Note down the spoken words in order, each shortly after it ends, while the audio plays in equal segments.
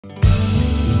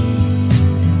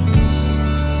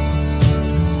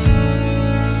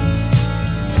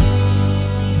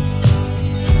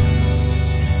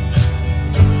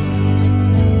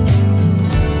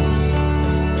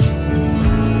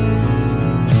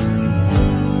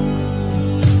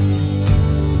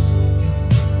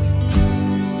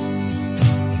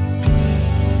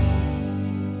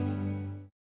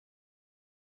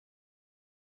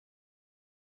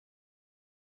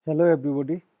Hello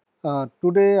everybody.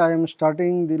 Today I am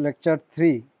starting the lecture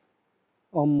 3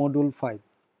 of module 5.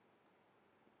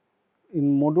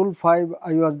 In module 5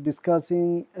 I was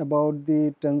discussing about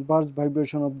the transverse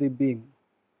vibration of the beam,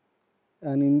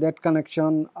 and in that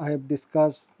connection I have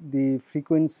discussed the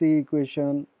frequency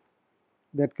equation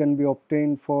that can be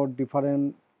obtained for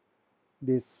different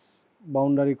these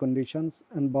boundary conditions,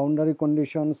 and boundary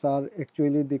conditions are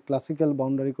actually the classical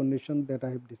boundary condition that I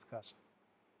have discussed.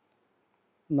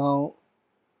 Now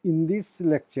in this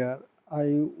lecture I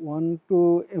want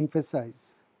to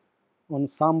emphasize on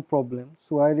some problems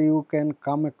where you can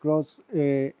come across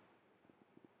a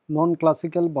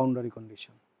non-classical boundary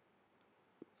condition.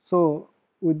 So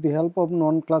with the help of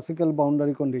non-classical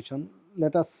boundary condition,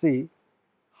 let us see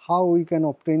how we can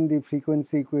obtain the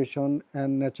frequency equation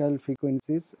and natural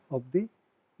frequencies of the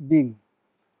beam.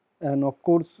 And of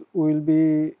course we will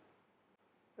be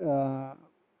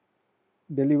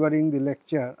delivering the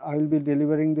lecture. I will be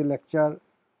delivering the lecture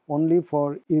only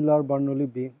for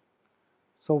Euler-Bernoulli beam.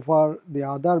 So far the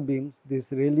other beams,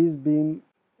 this Rayleigh's beam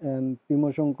and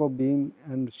Timoshenko beam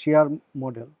and shear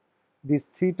model, these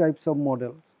three types of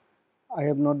models I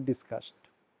have not discussed.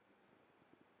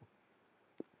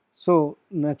 So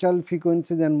natural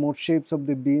frequencies and mode shapes of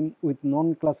the beam with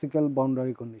non-classical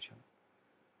boundary condition.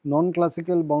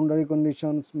 Non-classical boundary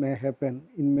conditions may happen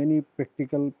in many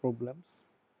practical problems,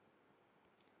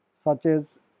 such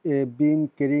as a beam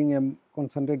carrying a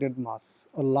concentrated mass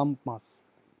or lump mass.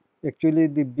 Actually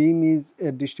the beam is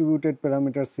a distributed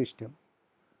parameter system.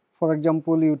 For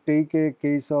example, you take a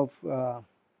case of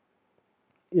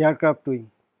aircraft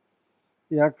wing.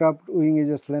 Aircraft wing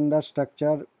is a slender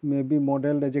structure, may be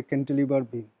modeled as a cantilever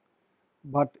beam,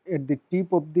 but at the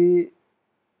tip of the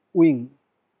wing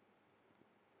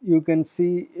you can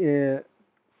see a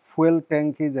fuel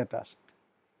tank is attached.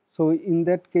 So in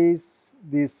that case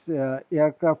this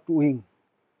aircraft wing,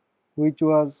 which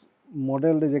was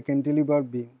modeled as a cantilever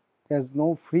beam, has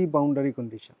no free boundary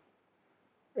condition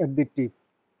at the tip.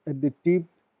 At the tip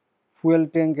fuel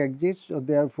tank exists, so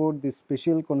therefore the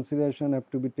special consideration have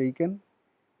to be taken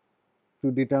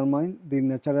to determine the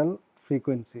natural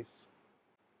frequencies.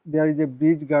 There is a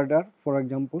bridge girder, for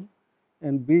example,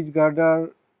 and bridge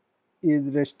girder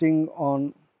is resting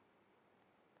on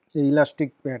a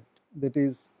elastic pad, that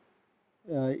is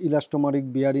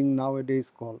elastomeric bearing nowadays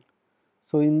called.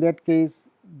 So in that case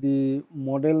the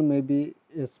model may be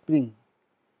a spring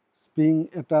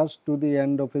attached to the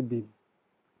end of a beam.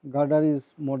 Girder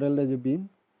is modeled as a beam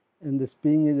and the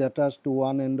spring is attached to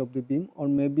one end of the beam or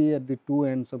maybe at the two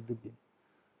ends of the beam.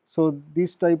 So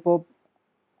this type of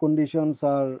conditions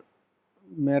are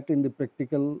met in the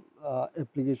practical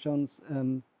applications,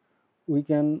 and we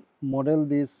can model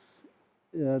this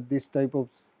type of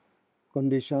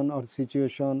condition or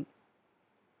situation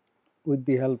with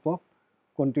the help of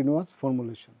continuous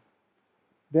formulation.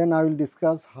 Then I will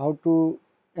discuss how to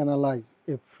analyze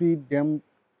a free damped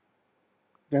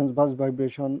transverse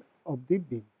vibration of the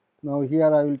beam. Now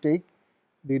here I will take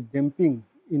the damping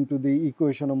into the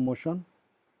equation of motion,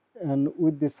 and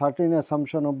with the certain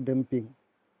assumption of damping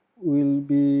we will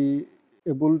be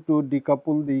able to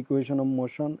decouple the equation of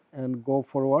motion and go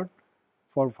forward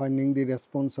for finding the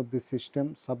response of the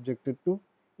system subjected to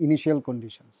initial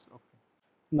conditions. Okay.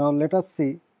 Now let us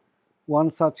see one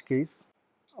such case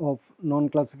of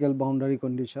non-classical boundary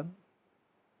condition,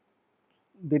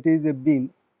 that is a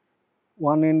beam.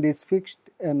 One end is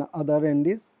fixed and other end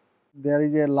is, there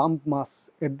is a lump mass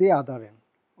at the other end.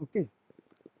 Okay.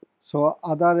 So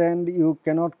other end you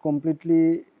cannot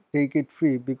completely take it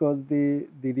free because the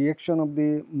reaction of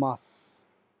the mass,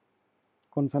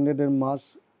 concentrated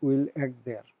mass, will act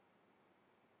there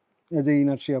as a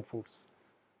inertia force.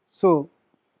 So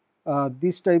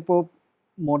this type of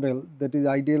model, that is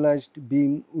idealized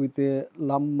beam with a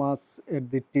lump mass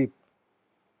at the tip,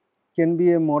 can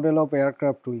be a model of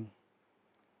aircraft wing,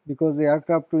 because the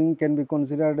aircraft wing can be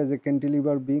considered as a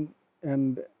cantilever beam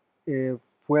and a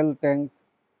fuel tank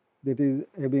that is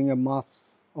having a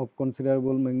mass of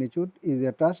considerable magnitude is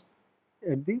attached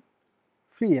at the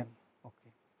free end. Okay.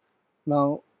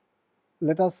 Now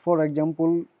let us for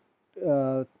example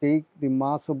take the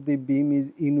mass of the beam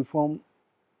is uniform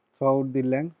throughout the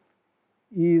length.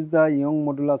 E is the Young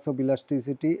modulus of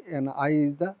elasticity and I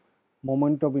is the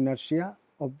moment of inertia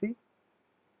of the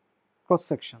cross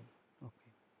section.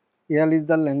 Okay. L is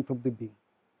the length of the beam.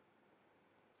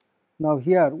 Now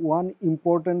here one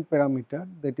important parameter,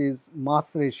 that is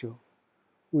mass ratio,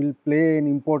 will play an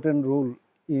important role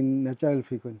in natural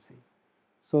frequency.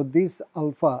 So this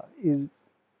alpha is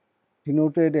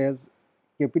denoted as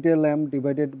capital M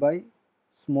divided by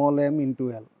small m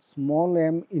into L. Small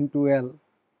m into L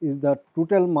is the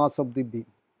total mass of the beam.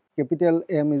 Capital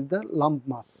M is the lump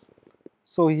mass.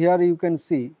 So here you can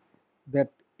see that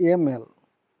ML,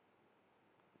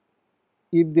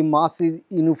 if the mass is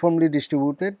uniformly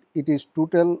distributed, it is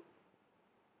total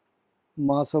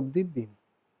mass of the beam,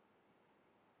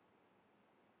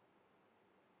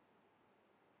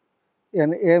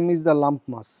 and M is the lump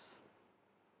mass.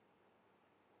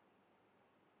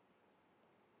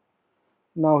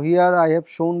 Now here I have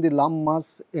shown the lump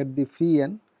mass at the free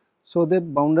end so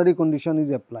that boundary condition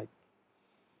is applied.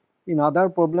 In other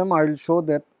problem I will show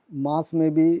that mass may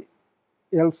be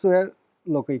elsewhere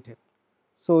located.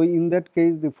 So in that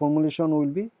case the formulation will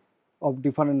be of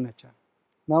different nature.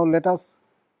 Now let us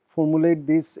formulate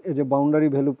this as a boundary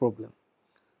value problem.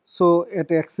 So at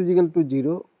x is equal to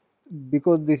 0,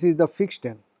 because this is the fixed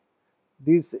end,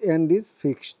 this end is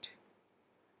fixed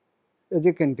as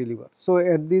a cantilever. So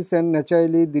at this end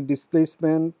naturally the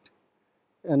displacement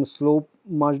and slope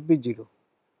must be 0,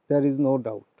 there is no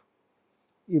doubt,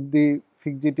 if the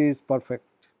fixity is perfect.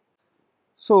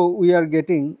 So we are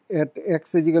getting at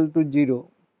x is equal to 0,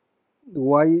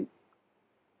 y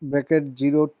bracket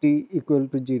 0 t equal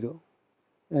to 0,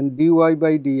 and dy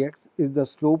by dx is the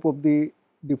slope of the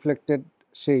deflected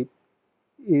shape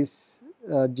is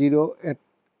 0 at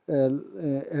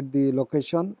the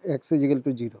location x is equal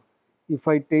to 0. If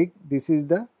I take, this is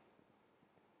the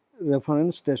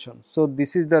reference station. So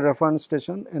this is the reference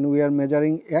station and we are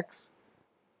measuring x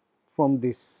from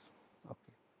this.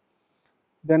 Okay.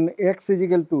 Then x is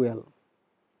equal to L.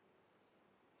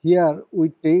 Here we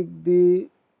take the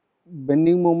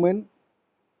bending moment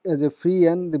as a free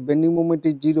end, the bending moment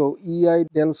is 0, ei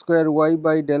del square y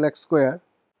by del x square,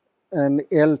 and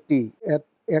Lt at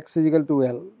x is equal to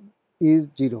L is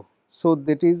 0. So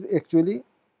that is actually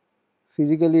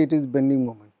physically it is bending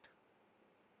moment.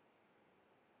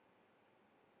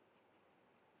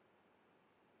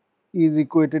 Is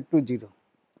equated to 0.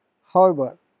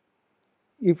 However,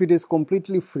 if it is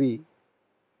completely free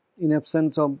in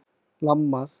absence of lump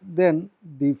mass, then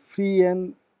the free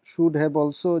end should have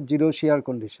also 0 shear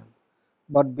condition.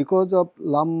 But because of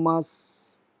lump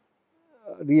mass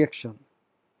reaction,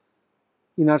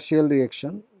 inertial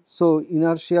reaction, so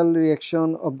inertial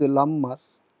reaction of the lump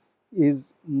mass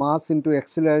is mass into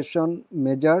acceleration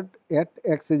measured at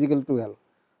x is equal to L.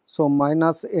 So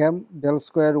minus m del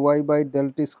square y by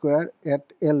del t square at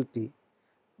Lt,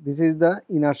 this is the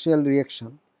inertial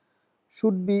reaction,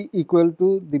 should be equal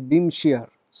to the beam shear.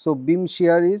 So beam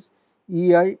shear is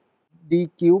ei d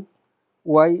cube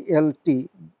y Lt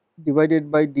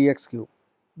divided by dx cube.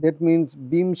 That means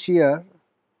beam shear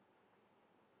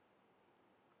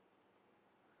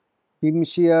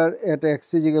at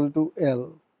x is equal to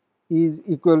L is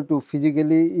equal to,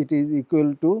 physically it is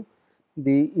equal to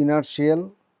the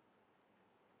inertial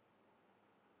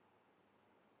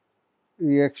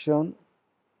reaction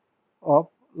of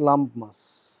lump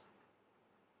mass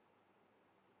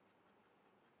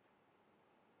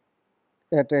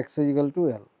at x is equal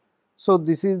to L. So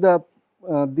this is the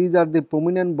these are the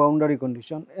prominent boundary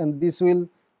condition, and this will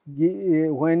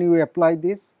when you apply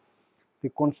this, the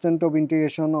constant of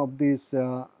integration of this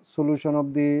solution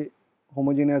of the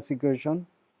homogeneous equation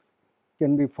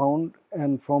can be found,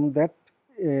 and from that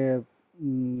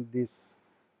this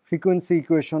frequency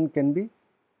equation can be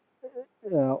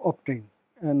obtained,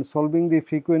 and solving the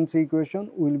frequency equation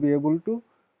we will be able to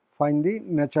find the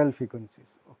natural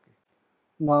frequencies. Okay.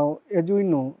 Now as we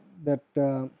know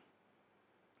that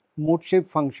mode shape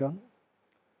function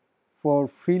for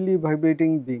freely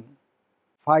vibrating beam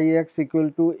phi x equal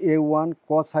to a1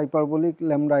 cos hyperbolic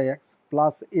lambda x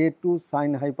plus a2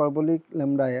 sin hyperbolic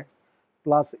lambda x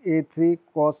plus a3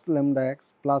 cos lambda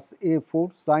x plus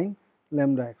a4 sin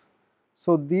lambda x.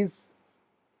 So this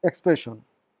expression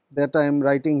that I am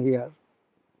writing here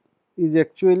is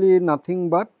actually nothing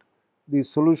but the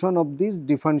solution of this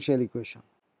differential equation,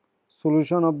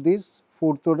 solution of this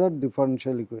fourth order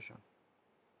differential equation.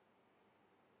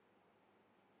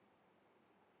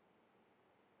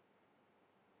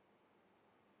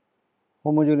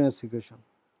 Homogeneous equation.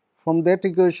 From that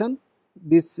equation,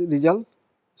 this result,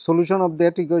 solution of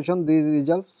that equation, these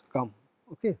results come.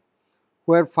 Okay,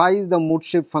 where phi is the mode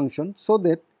shape function, so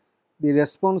that the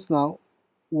response now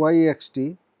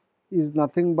yxt is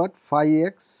nothing but phi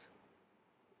x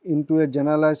into a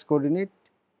generalized coordinate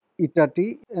eta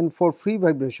t, and for free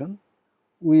vibration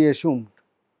we assumed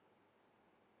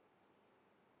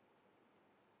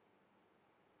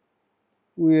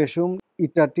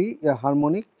eta t is a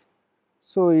harmonic,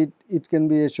 so it can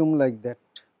be assumed like that.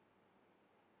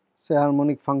 Say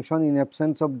harmonic function in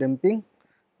absence of damping,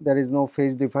 there is no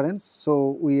phase difference,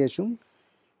 so we assume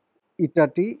eta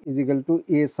t is equal to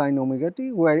a sin omega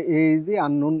t, where a is the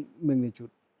unknown magnitude.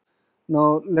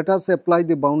 Now let us apply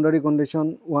the boundary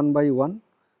condition one by one.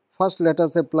 First let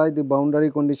us apply the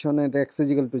boundary condition at x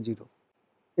is equal to 0.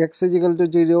 X is equal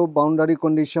to 0 boundary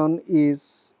condition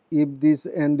is if this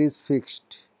end is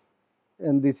fixed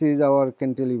and this is our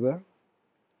cantilever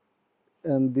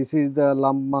and this is the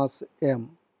lump mass m.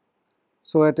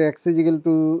 So at x is equal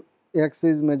to, x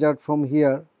is measured from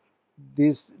here,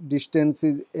 this distance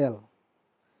is L.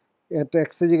 At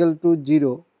x is equal to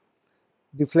 0,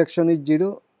 deflection is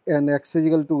 0, and x is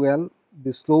equal to L,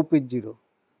 the slope is 0.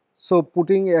 So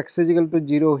putting x is equal to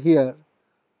 0 here,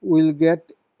 we will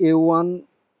get a1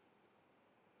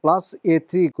 plus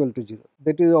a3 equal to 0.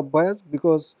 That is obvious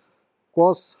because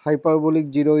cos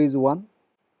hyperbolic 0 is 1,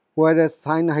 whereas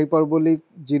sin hyperbolic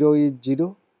 0 is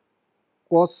 0.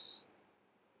 Cos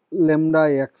lambda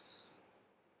x,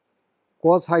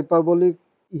 cos hyperbolic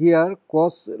here,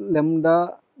 cos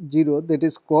lambda 0, that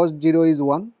is cos 0 is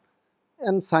 1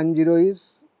 and sin 0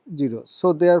 is 0.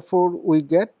 So therefore we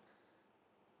get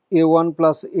a1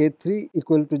 plus a3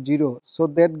 equal to 0. So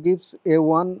that gives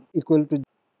a1 equal to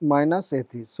minus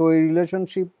a3. So a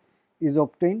relationship is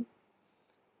obtained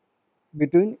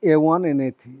between a1 and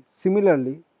a3.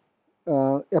 Similarly,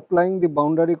 applying the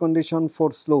boundary condition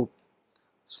for slope.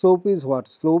 Slope is what?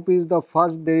 Slope is the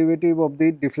first derivative of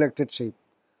the deflected shape.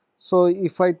 So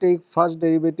if I take first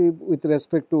derivative with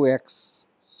respect to x,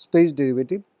 space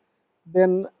derivative,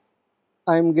 then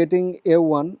I am getting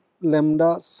a1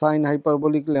 lambda sin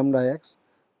hyperbolic lambda x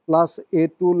plus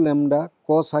a2 lambda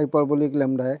cos hyperbolic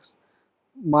lambda x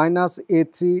minus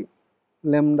a3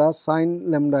 lambda sin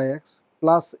lambda x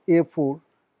plus a4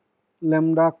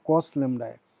 lambda cos lambda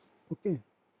x. Okay.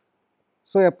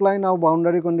 So apply now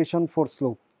boundary condition for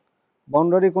slope.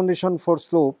 Boundary condition for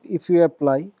slope, if you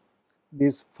apply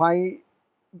this phi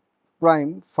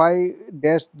prime, phi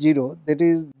dash 0, that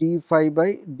is d phi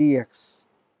by dx,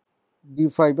 d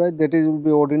phi by, that is will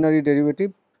be ordinary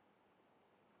derivative,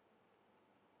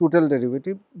 total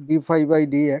derivative, d phi by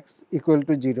dx equal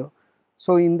to 0.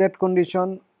 So in that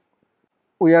condition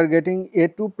we are getting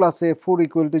a2 plus a4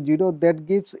 equal to 0, that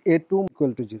gives a2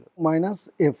 equal to 0 minus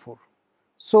a4.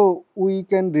 So we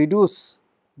can reduce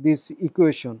this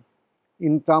equation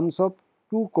in terms of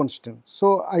two constants.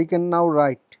 So I can now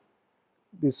write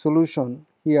the solution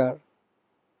here,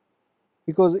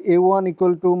 because a1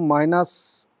 equal to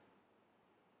minus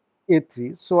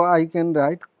a3. So I can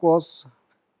write cos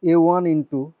a1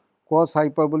 into cos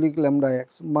hyperbolic lambda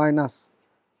x minus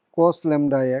cos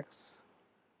lambda x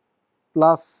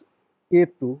plus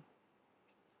a2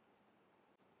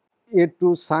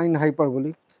 sin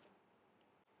hyperbolic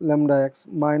lambda x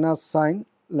minus sin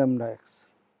lambda x.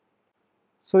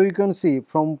 So you can see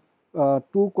from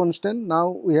two constant now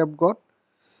we have got,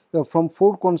 from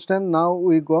four constant now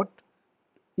we got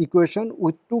equation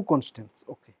with two constants.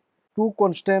 Okay, two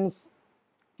constants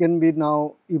can be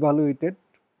now evaluated,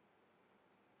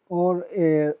 or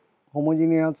a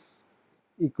homogeneous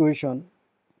equation,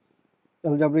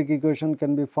 algebraic equation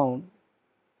can be found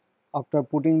after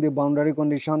putting the boundary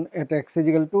condition at x is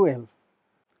equal to L.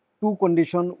 Two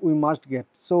condition we must get.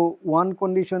 So one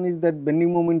condition is that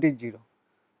bending moment is 0.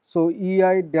 So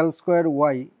EI del square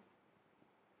y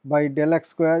by del x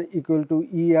square equal to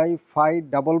EI phi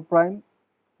double prime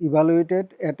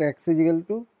evaluated at x is equal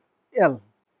to L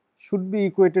should be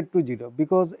equated to 0,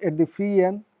 because at the free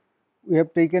end we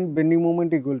have taken bending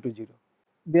moment equal to 0.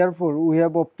 Therefore, we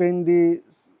have obtained the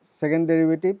second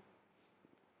derivative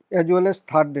as well as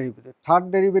third derivative.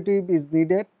 Third derivative is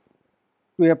needed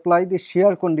to apply the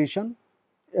shear condition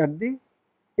at the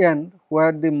end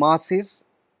where the mass is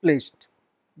placed,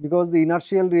 because the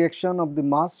inertial reaction of the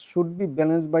mass should be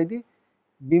balanced by the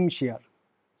beam shear.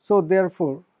 So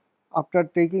therefore, after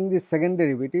taking the second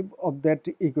derivative of that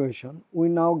equation, we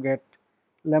now get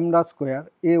lambda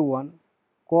square a1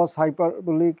 cos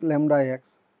hyperbolic lambda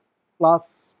x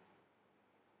plus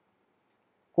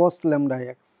cos lambda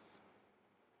x,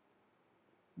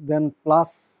 then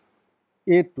plus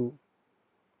a2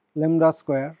 lambda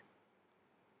square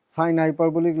sin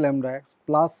hyperbolic lambda x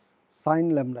plus sin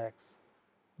lambda x.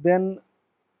 Then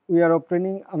we are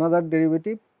obtaining another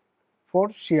derivative for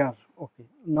shear. Okay.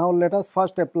 Now let us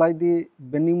first apply the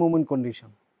bending moment condition,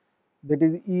 that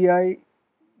is EI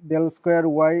del square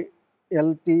y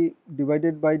LT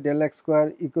divided by del x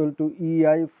square equal to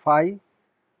EI phi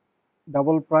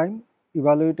double prime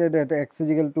evaluated at x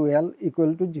is equal to L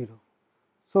equal to 0.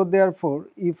 So therefore,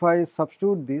 if I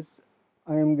substitute this,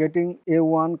 I am getting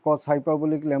a1 cos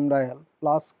hyperbolic lambda L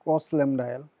plus cos lambda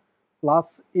L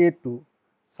plus a2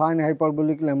 sin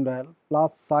hyperbolic lambda L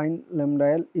plus sin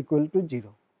lambda L equal to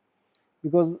 0,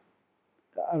 because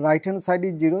right hand side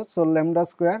is 0, so lambda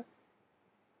square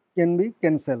can be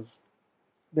cancelled.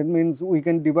 That means we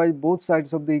can divide both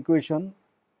sides of the equation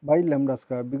by lambda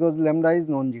square because lambda is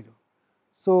non-zero.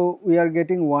 So we are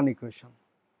getting one equation.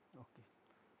 Okay.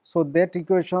 So that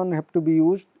equation have to be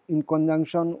used in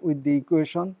conjunction with the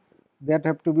equation that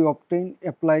have to be obtained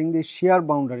applying the shear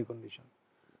boundary condition.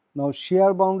 Now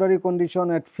shear boundary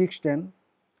condition at fixed end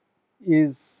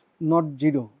is not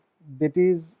 0, that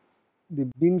is the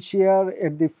beam shear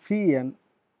at the free end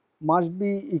must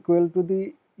be equal to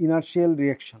the inertial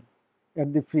reaction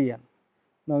at the free end.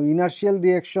 Now inertial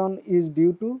reaction is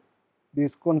due to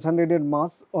this concentrated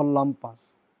mass or lump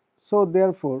mass. So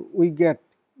therefore we get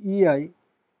EI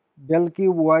del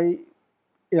cube y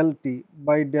LT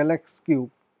by del x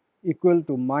cube equal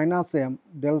to minus m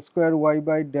del square y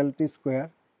by del t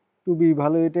square to be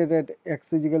evaluated at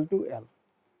x is equal to L.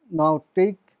 Now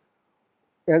take,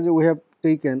 as we have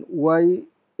taken, y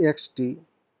xt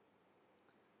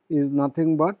is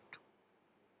nothing but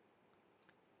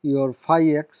your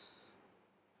phi x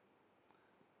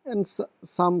and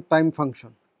some time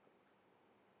function.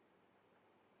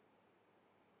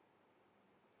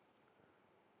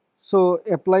 So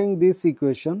applying this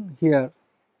equation here,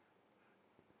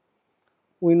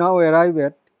 we now arrive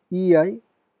at EI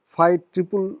phi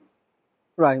triple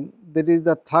prime, that is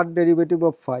the third derivative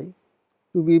of phi,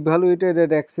 to be evaluated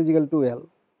at x is equal to L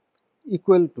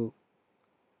equal to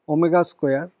omega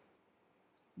square,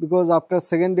 because after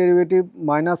second derivative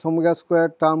minus omega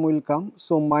square term will come.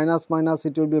 So minus minus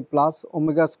it will be plus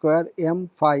omega square m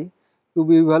phi to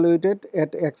be evaluated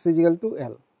at x is equal to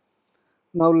L.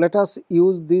 Now let us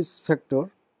use this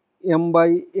factor m by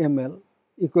ml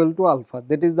equal to alpha,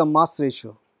 that is the mass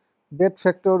ratio. That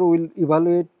factor will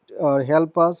evaluate or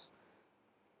help us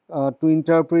to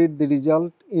interpret the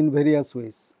result in various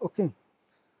ways. Okay.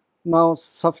 Now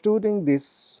substituting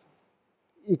this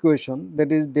equation,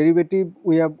 that is derivative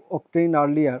we have obtained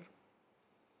earlier,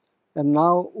 and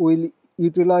now we will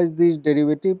utilize this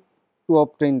derivative to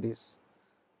obtain this.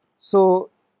 So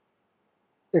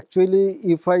actually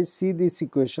if I see this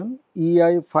equation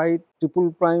EI phi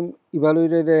triple prime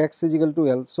evaluated at x is equal to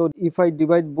L. So if I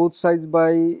divide both sides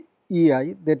by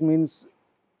EI, that means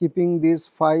keeping this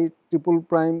phi triple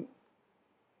prime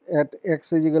at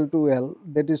x is equal to L,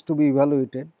 that is to be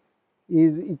evaluated,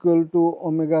 is equal to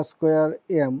omega square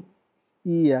m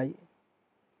EI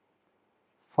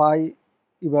phi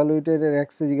evaluated at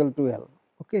x is equal to L.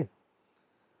 Okay.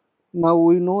 Now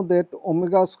we know that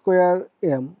omega square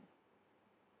m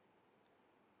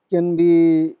can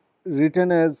be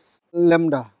written as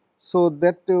lambda, so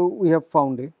that we have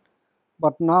found it.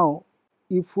 But now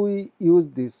if we use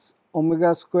this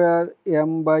omega square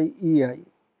m by EI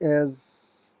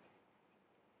as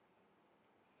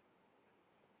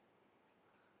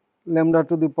lambda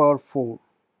to the power 4,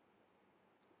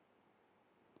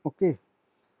 okay,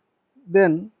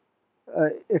 then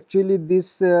actually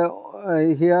this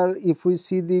here if we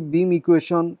see the beam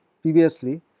equation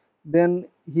previously, then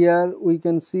here we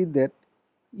can see that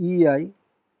EI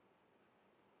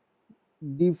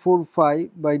d4 phi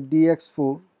by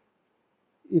dx4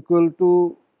 equal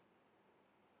to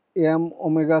m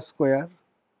omega square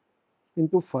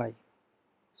into phi,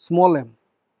 small m,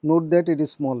 note that it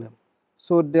is small m.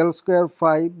 So del square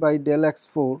phi by del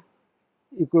x4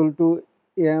 equal to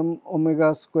m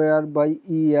omega square by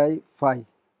EI phi.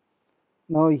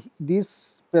 Now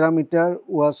this parameter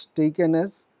was taken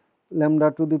as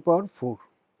lambda to the power 4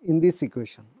 in this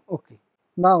equation. Okay.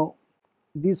 Now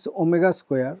this omega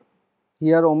square,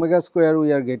 here omega square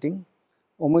we are getting,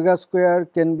 omega square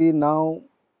can be now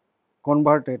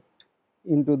converted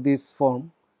into this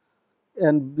form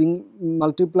and bring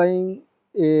multiplying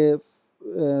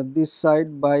this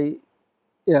side by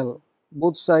L,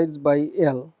 both sides by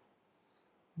L,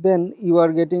 then you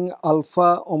are getting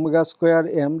alpha omega square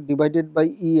m divided by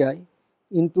EI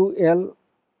into L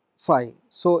phi.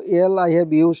 So L I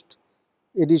have used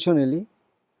additionally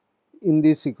in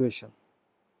this equation.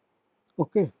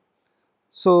 Okay.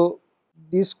 So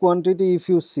this quantity if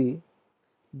you see,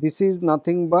 this is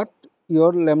nothing but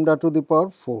your lambda to the power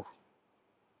 4.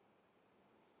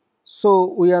 So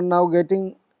we are now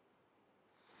getting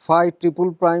phi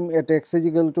triple prime at x is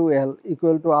equal to L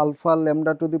equal to alpha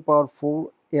lambda to the power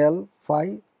 4 L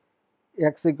phi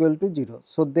x equal to 0.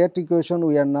 So that equation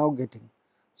we are now getting.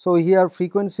 So here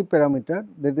frequency parameter,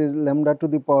 that is lambda to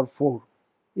the power 4,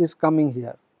 is coming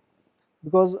here,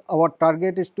 because our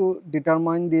target is to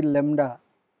determine the lambda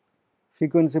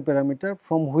frequency parameter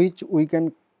from which we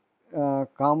can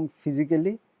come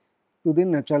physically to the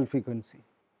natural frequency.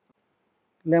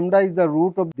 Lambda is the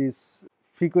root of this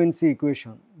frequency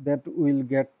equation that we will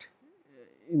get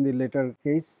in the later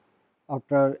case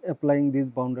after applying this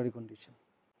boundary condition.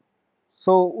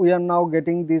 So, we are now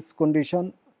getting this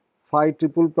condition phi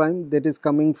triple prime, that is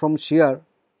coming from shear,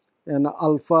 and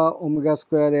alpha omega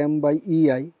square m by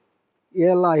EI.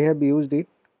 L I have used it,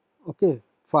 okay,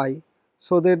 phi,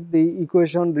 so that the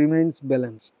equation remains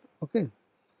balanced. Okay.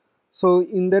 So,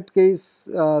 in that case,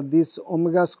 this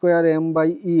omega square m by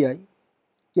EI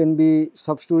can be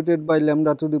substituted by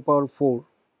lambda to the power 4,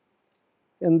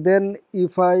 and then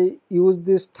if I use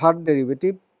this third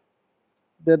derivative,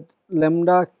 that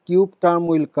lambda cube term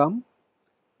will come,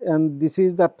 and this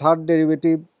is the third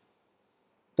derivative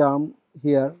term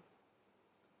here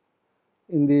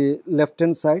in the left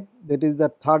hand side, that is the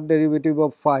third derivative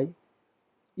of phi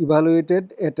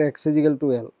evaluated at x is equal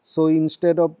to L. So,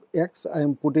 instead of x I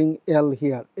am putting L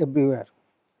here everywhere.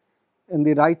 In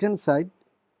the right hand side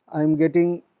I am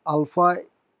getting alpha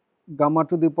gamma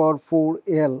to the power 4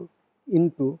 L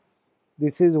into,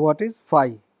 this is what is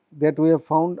phi that we have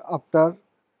found after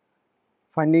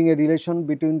finding a relation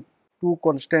between two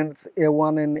constants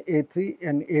A1 and A3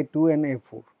 and A2 and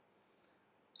A4.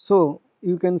 So,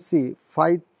 you can see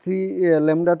phi 3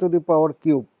 lambda to the power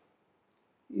cube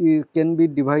can be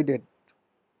divided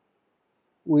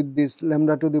with this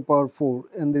lambda to the power 4,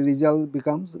 and the result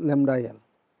becomes lambda L.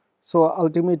 So,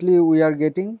 ultimately we are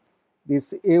getting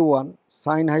this A1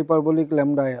 sin hyperbolic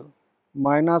lambda L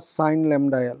minus sin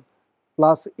lambda L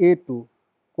plus A2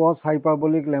 cos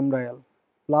hyperbolic lambda L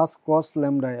plus cos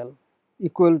lambda L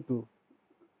equal to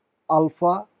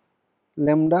alpha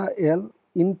lambda L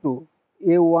into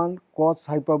A1 cos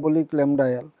hyperbolic lambda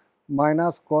L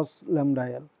minus cos lambda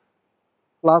L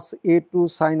plus A2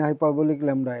 sin hyperbolic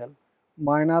lambda L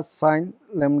minus sin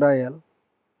lambda L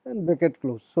and bracket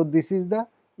close. So, this is the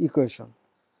equation.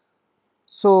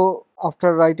 So,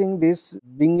 after writing this,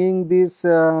 bringing this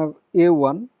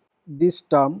A1, this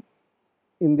term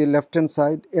in the left hand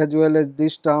side as well as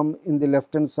this term in the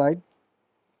left hand side,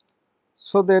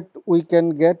 so that we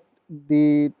can get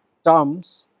the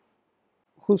terms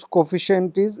whose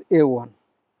coefficient is A1.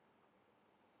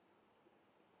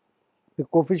 The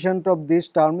coefficient of this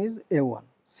term is A1.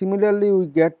 Similarly, we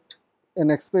get an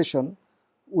expression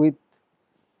with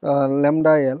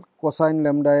lambda L, cosine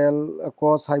lambda L,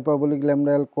 cos hyperbolic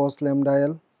lambda L, cos lambda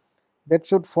L, that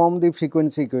should form the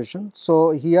frequency equation.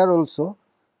 So, here also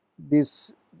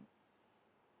this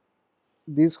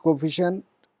coefficient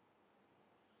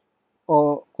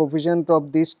or coefficient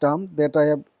of this term that I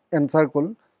have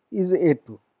encircled is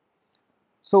A2.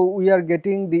 So, we are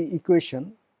getting the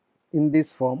equation in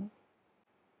this form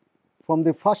from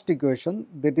the first equation,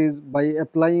 that is by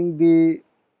applying the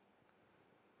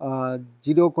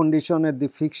 0 condition at the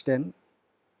fixed end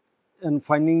and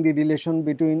finding the relation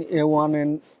between A1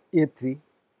 and A3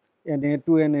 and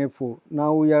A2 and A4.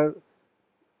 Now, we are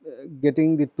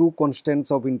getting the two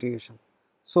constants of integration.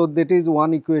 So, that is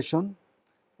one equation,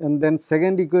 and then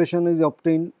second equation is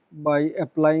obtained by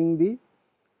applying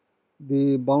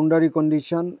the boundary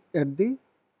condition at the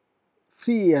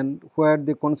free end where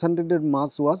the concentrated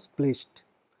mass was placed.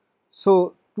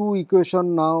 So, two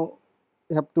equations now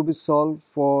have to be solved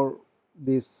for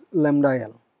this lambda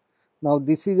L. Now,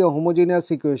 this is a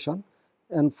homogeneous equation,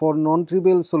 and for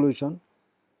non-trivial solution,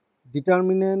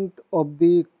 determinant of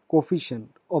the coefficient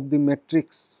of the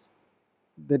matrix,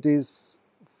 that is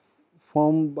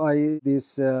formed by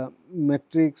this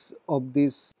matrix of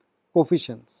these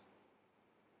coefficients,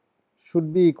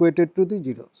 should be equated to the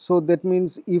 0. So, that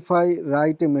means if I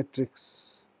write a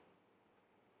matrix,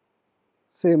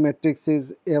 say matrix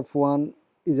is F1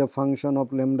 is a function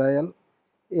of lambda L,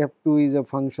 F2 is a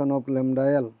function of lambda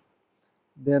L,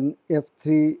 then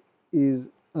F3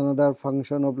 is another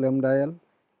function of lambda L,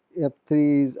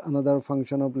 F3 is another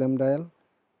function of lambda L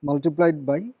multiplied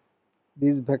by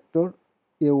this vector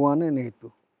A1 and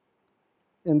A2,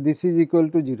 and this is equal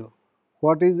to 0.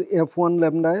 What is F1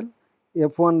 lambda L?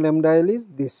 F1 lambda L is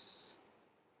this.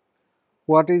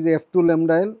 What is F2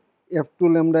 lambda L?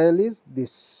 F2 lambda L is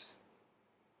this,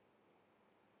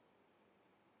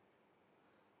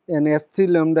 and F3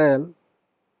 lambda L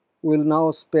will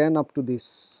now span up to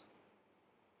this.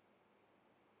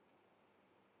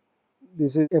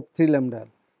 This is F3 lambda L,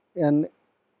 and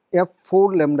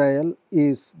F4 lambda L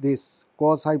is this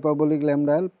cos hyperbolic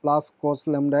lambda L plus cos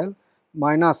lambda L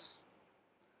minus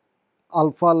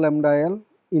alpha lambda L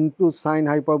into sin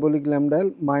hyperbolic lambda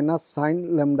L minus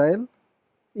sin lambda L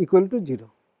equal to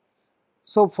 0.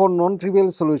 So, for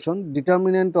non-trivial solution,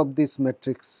 determinant of this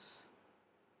matrix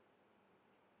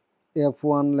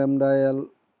F1 lambda L,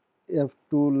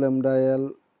 F2 lambda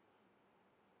L,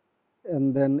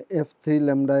 and then F3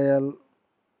 lambda L,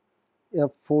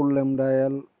 F4 lambda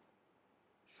L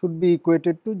should be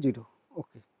equated to 0.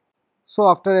 Okay. So,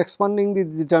 after expanding the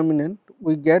determinant,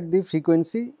 we get the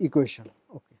frequency equation.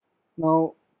 Okay.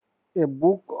 Now, a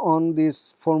book on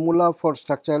this formula for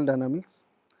structural dynamics,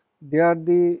 there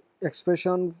the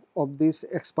expression of this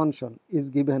expansion is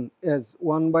given as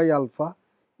 1 by alpha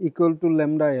equal to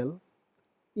lambda L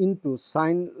into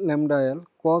sin lambda L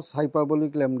cos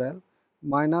hyperbolic lambda L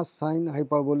minus sin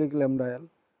hyperbolic lambda L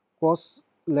cos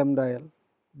lambda L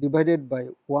divided by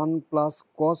 1 plus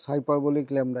cos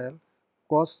hyperbolic lambda L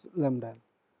cos lambda L.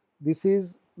 This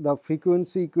is the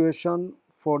frequency equation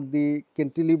for the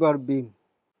cantilever beam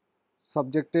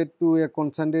subjected to a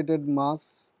concentrated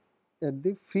mass at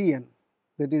the free end,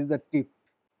 that is the tip,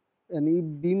 and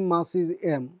if beam mass is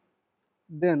m,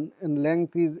 then and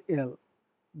length is L,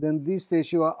 then this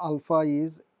ratio alpha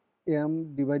is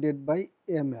m divided by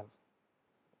ml.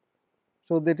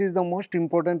 So, that is the most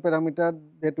important parameter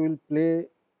that will play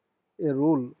a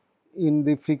role in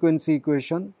the frequency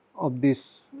equation of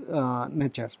this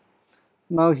nature.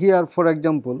 Now, here for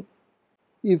example,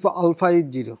 if alpha is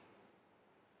 0,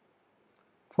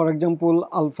 for example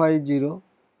alpha is 0,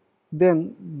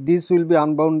 then this will be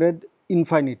unbounded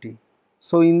infinity.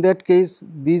 So, in that case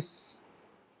this,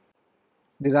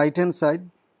 the right hand side,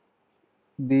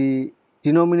 the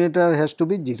denominator has to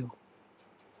be 0.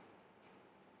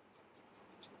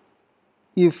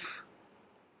 If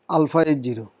alpha is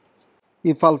 0,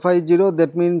 if alpha is 0,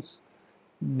 that means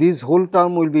this whole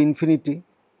term will be infinity,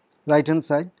 right hand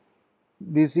side,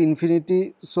 this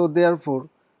infinity. So, therefore,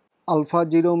 alpha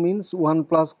 0 means 1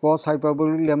 plus cos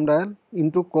hyperbolic lambda L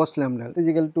into cos lambda L is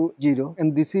equal to 0,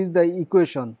 and this is the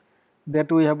equation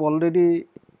that we have already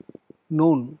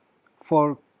known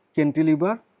for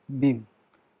cantilever beam.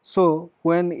 So,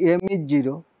 when m is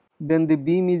 0, then the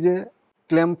beam is a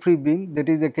clamp free beam, that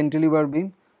is a cantilever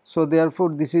beam. So,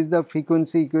 therefore, this is the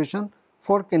frequency equation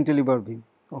for cantilever beam.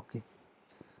 Okay.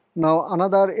 Now,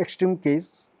 another extreme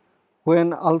case,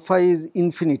 when alpha is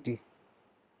infinity,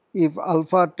 if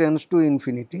alpha tends to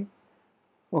infinity,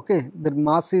 okay, the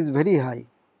mass is very high,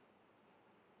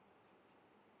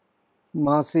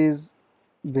 mass is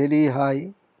very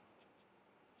high,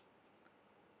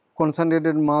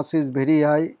 concentrated mass is very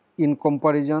high in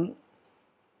comparison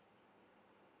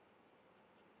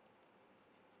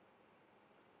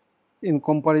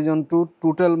to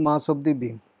total mass of the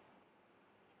beam.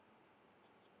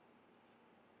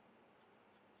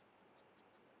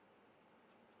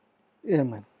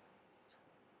 Ml.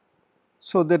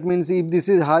 So, that means if this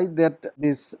is high, that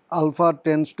this alpha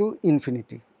tends to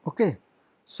infinity. Okay.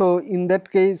 So, in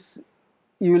that case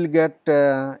you will get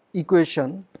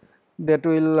equation that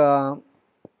will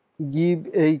give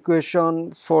a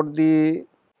equation for the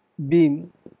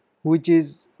beam which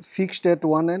is fixed at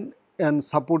one end and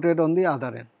supported on the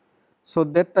other end. So,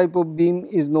 that type of beam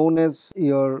is known as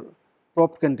your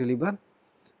Prof cantilever.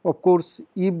 Of course,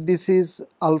 if this is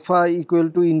alpha equal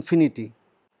to infinity,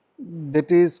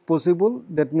 that is possible,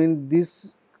 that means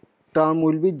this term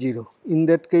will be 0. In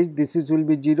that case, this is will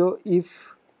be 0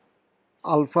 if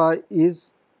alpha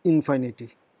is infinity.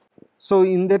 So,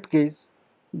 in that case,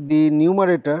 the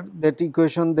numerator, that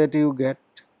equation that you get,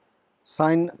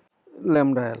 sin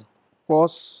lambda L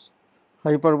cos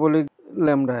hyperbolic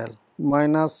lambda L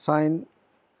minus sin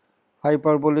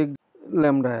hyperbolic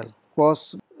lambda L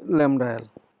cos lambda L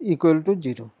equal to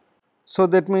 0. So,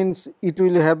 that means it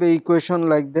will have a equation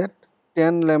like that,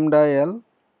 tan lambda L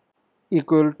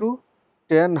equal to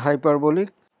tan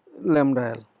hyperbolic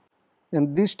lambda L,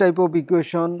 and this type of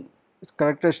equation,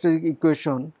 characteristic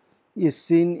equation, is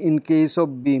seen in case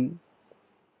of beam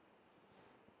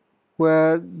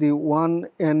where the one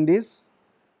end is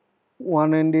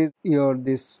your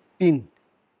this pin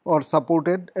or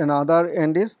supported and other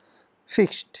end is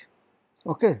fixed.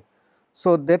 Okay.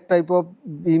 So, that type of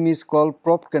beam is called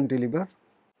Prof cantilever.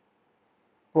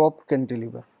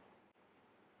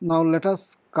 Now, let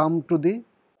us come to the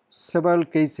several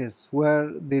cases where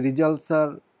the results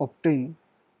are obtained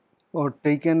or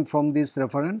taken from this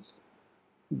reference,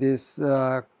 this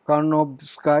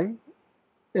Karnovsky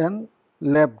and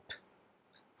Lebt,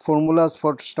 Formulas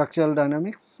for Structural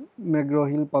Dynamics,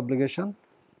 McGraw-Hill publication,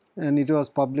 and it was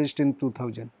published in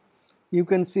 2000. You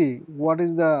can see what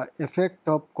is the effect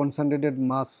of concentrated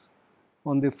mass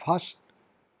on the first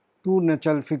two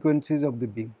natural frequencies of the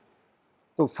beam.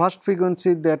 So, first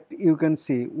frequency that you can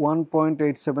see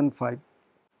 1.875,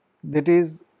 that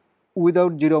is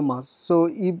without 0 mass. So,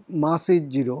 if mass is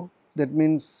 0, that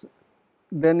means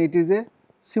then it is a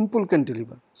simple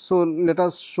cantilever. So, let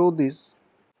us show this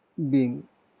beam,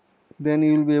 then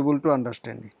you will be able to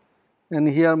understand it. And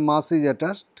here mass is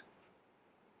attached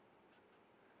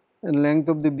and length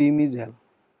of the beam is L.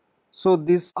 So,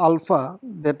 this alpha,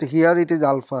 that here it is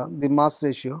alpha, the mass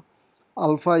ratio,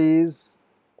 alpha is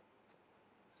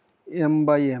m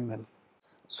by ml.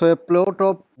 So, a plot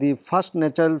of the first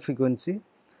natural frequency,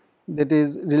 that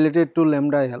is related to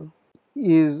lambda L,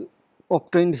 is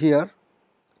obtained here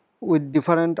with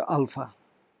different alpha,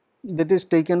 that is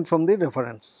taken from the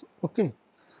reference. Okay.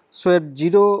 So, at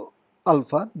 0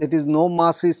 alpha, that is no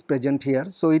mass is present here.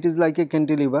 So, it is like a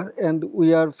cantilever, and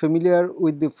we are familiar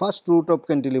with the first root of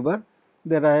cantilever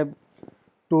that I have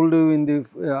told you in the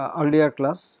earlier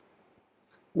class,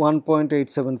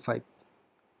 1.875,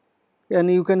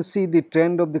 and you can see the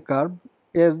trend of the curve.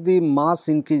 As the mass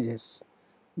increases,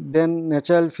 then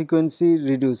natural frequency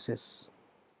reduces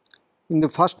in the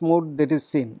first mode, that is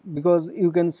seen, because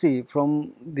you can see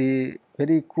from the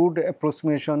very crude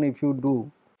approximation if you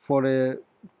do for a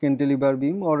cantilever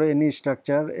beam or any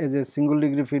structure as a single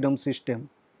degree freedom system,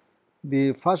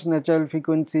 the first natural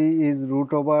frequency is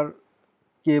root over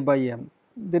k by m,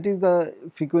 that is the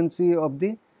frequency of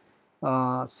the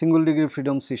single degree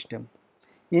freedom system.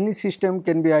 Any system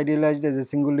can be idealized as a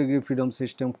single degree freedom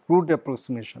system, crude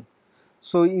approximation.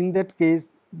 So, in that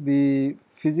case, the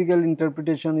physical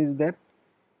interpretation is that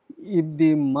if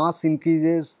the mass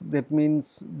increases, that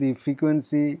means the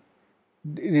frequency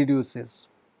reduces,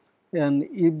 and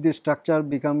if the structure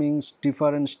becoming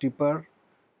stiffer and stiffer,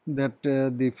 that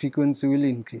the frequency will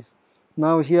increase.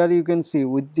 Now, here you can see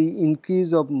with the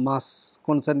increase of mass,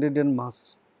 concentrated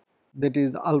mass, that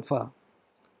is alpha,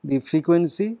 the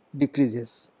frequency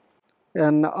decreases,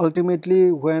 and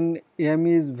ultimately when m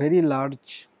is very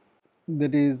large,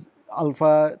 that is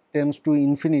alpha tends to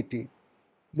infinity,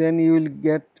 then you will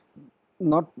get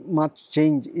not much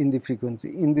change in the frequency.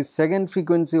 In the second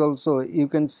frequency also you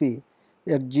can see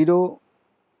at 0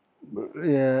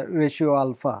 ratio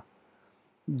alpha,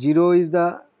 0 is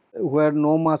the where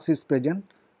no mass is present.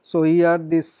 So, here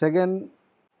the second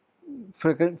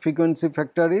frequency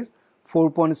factor is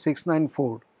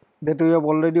 4.694, that we have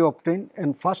already obtained,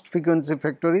 and first frequency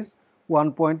factor is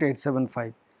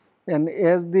 1.875, and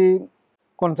as the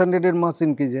concentrated mass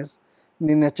increases,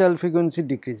 the natural frequency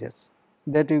decreases,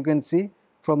 that you can see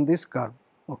from this curve.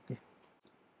 Okay.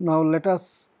 Now, let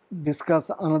us discuss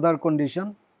another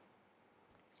condition,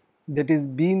 that is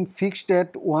beam fixed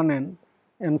at one end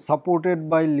and supported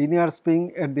by linear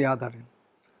spring at the other end.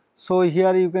 So,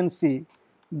 here you can see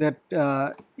that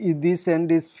this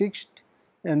end is fixed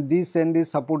and this end is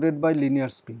supported by linear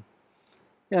spring,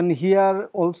 and here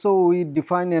also we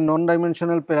define a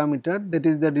non-dimensional parameter, that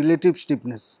is the relative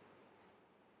stiffness.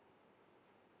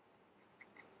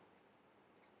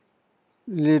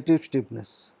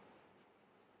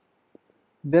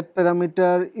 That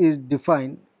parameter is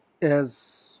defined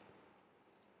as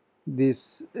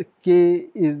this k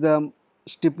is the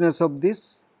stiffness of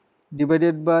this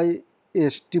divided by a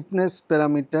stiffness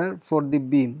parameter for the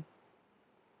beam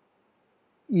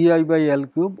EI by L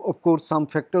cube. Of course, some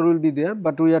factor will be there,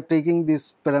 but we are taking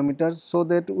this parameter so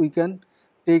that we can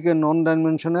take a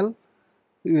non-dimensional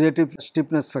relative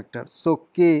stiffness factor. So,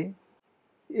 k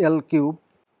L cube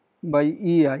by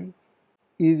EI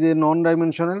is a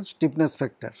non-dimensional stiffness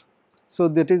factor. So,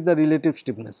 that is the relative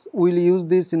stiffness. We will use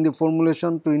this in the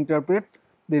formulation to interpret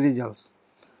the results.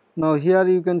 Now, here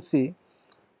you can see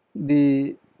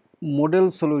the model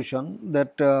solution,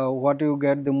 that what you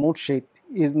get, the mode shape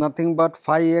is nothing but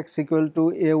phi x equal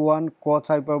to a1 cos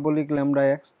hyperbolic lambda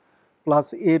x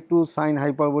plus a2 sin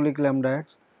hyperbolic lambda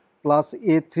x plus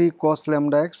a3 cos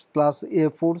lambda x plus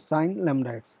a4 sin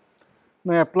lambda x.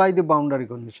 Now, apply the boundary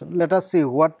condition. Let us see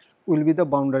what will be the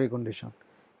boundary condition.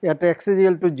 At x is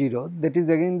equal to 0, that is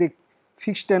again the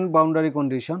fixed end boundary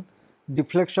condition,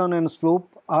 deflection and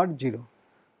slope are 0,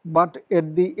 but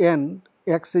at the end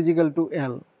x is equal to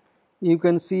L, you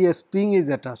can see a spring is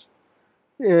attached,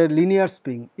 a linear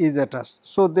spring is attached.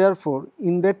 So, therefore,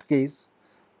 in that case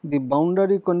the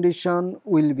boundary condition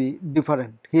will be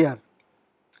different here,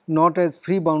 not as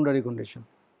free boundary condition.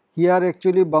 Here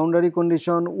actually boundary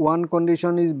condition, one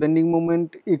condition is bending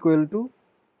moment equal to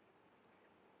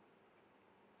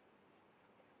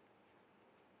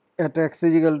at x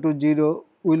is equal to 0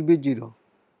 will be 0,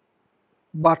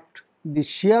 but the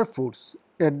shear force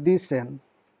at this end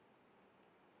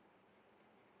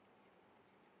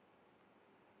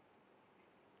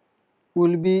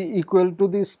will be equal to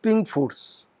the spring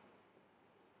force.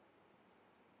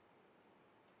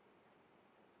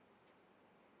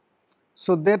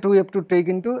 So, that we have to take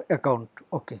into account.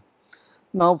 Okay.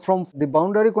 Now, from the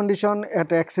boundary condition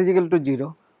at x is equal to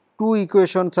 0, two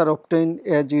equations are obtained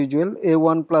as usual,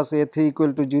 a1 plus a3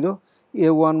 equal to 0,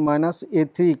 a1 minus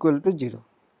a3 equal to 0.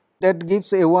 That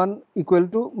gives a1 equal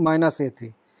to minus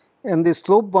a3. and the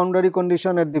slope boundary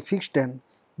condition at the fixed end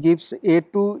gives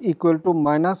A2 equal to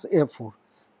minus A4,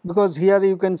 because here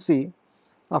you can see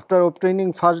after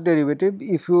obtaining first derivative,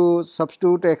 if you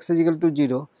substitute x is equal to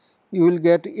 0, you will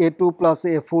get A2 plus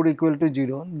A4 equal to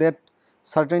 0, that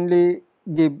certainly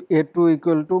give A2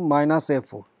 equal to minus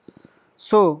A4.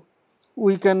 So,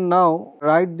 we can now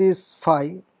write this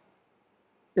phi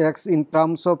x in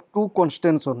terms of two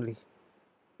constants only,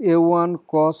 A1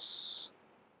 cos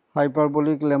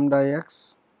hyperbolic lambda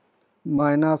x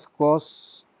minus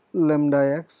cos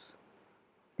lambda x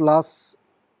plus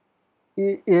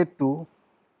A2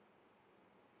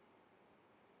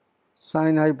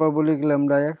 sin hyperbolic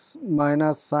lambda x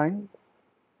minus sin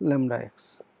lambda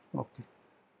x. Okay.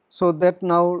 So, that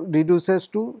now reduces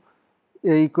to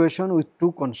a equation with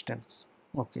two constants.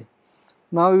 Okay.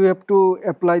 Now, we have to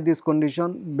apply this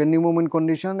condition, bending moment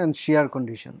condition and shear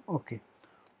condition. Okay.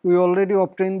 We already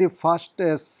obtained the first,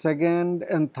 second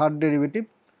and third derivative.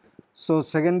 So,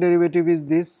 second derivative is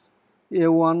this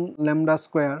A1 lambda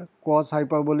square cos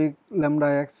hyperbolic lambda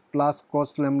x plus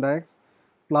cos lambda x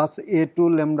plus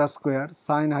A2 lambda square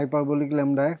sin hyperbolic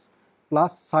lambda x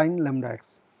plus sin lambda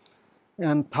x.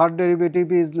 And third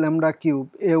derivative is lambda cube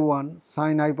A1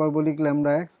 sin hyperbolic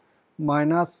lambda x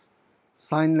minus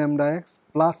sin lambda x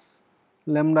plus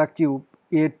lambda cube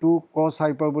A2 cos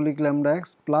hyperbolic lambda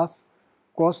x plus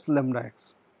cos lambda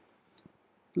x.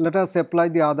 Let us apply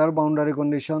the other boundary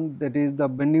condition, that is the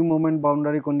bending moment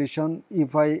boundary condition.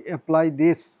 If I apply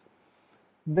this,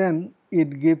 then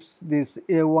it gives this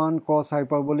A1 cos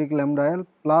hyperbolic lambda L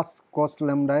plus cos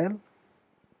lambda L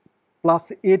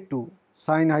plus A2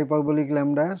 sin hyperbolic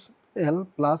lambda L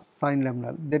plus sin lambda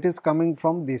L, that is coming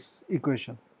from this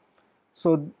equation.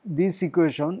 So, this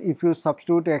equation, if you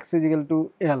substitute x is equal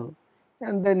to L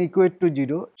and then equate to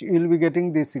 0, you will be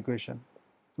getting this equation.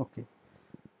 Okay.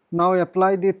 Now,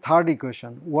 apply the third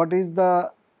equation. What is the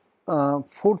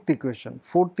fourth equation?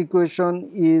 Fourth equation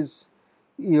is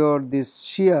your this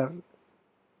shear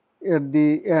at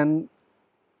the end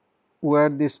where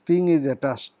the spring is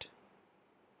attached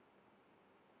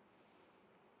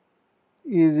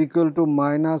is equal to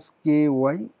minus ky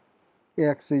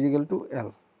x is equal to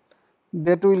L.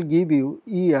 That will give you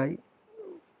EI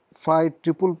phi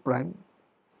triple prime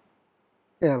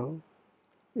L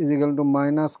is equal to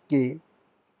minus k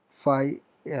phi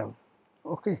L.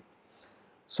 Okay.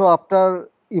 So, after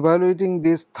evaluating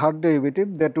this third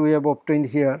derivative that we have obtained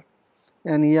here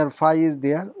and here phi is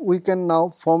there, we can now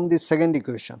form the second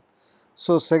equation.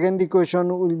 So, second equation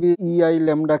will be EI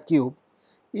lambda cube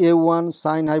A1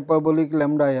 sin hyperbolic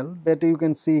lambda L, that you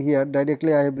can see here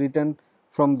directly I have written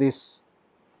from this.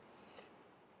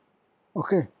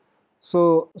 Okay.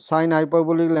 So, sin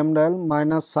hyperbolic lambda L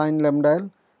minus sin lambda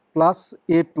L plus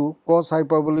A2 cos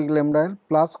hyperbolic lambda L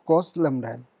plus cos lambda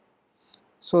L.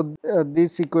 So,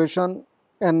 this equation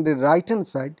and the right hand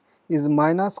side is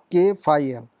minus k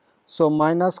phi L. So,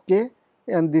 minus k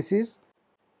and this is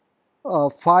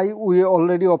phi we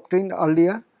already obtained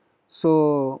earlier.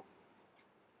 So,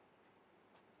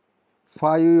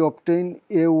 phi we obtain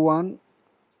A1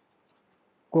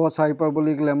 cos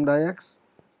hyperbolic lambda x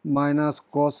minus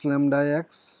cos lambda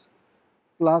x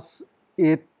plus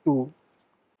A2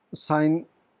 sin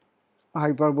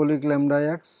hyperbolic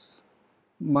lambda x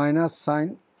minus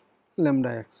sin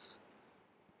lambda x.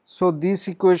 So, this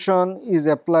equation is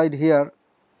applied here,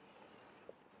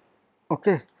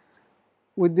 okay,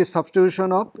 with the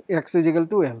substitution of x is equal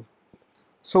to L.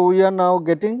 So, we are now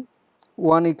getting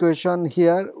one equation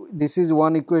here, this is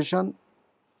one equation,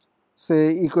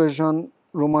 say equation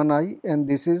Roman I, and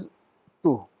this is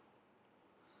 2.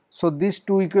 So, these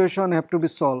two equations have to be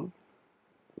solved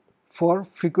for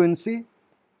frequency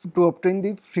to obtain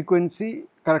the frequency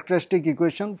characteristic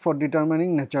equation for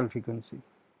determining natural frequency.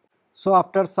 So,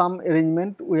 after some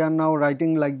arrangement we are now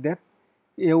writing like that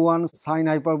A1 sin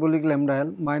hyperbolic lambda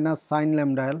L minus sin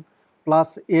lambda L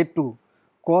plus A2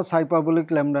 cos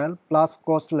hyperbolic lambda L plus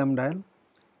cos lambda L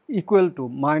equal to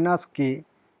minus k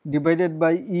divided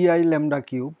by EI lambda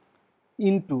cube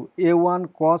into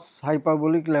A1 cos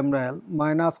hyperbolic lambda L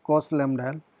minus cos lambda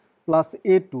L plus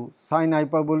A2 sin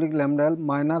hyperbolic lambda L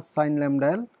minus sin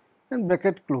lambda L and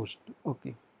bracket closed.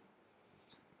 Okay.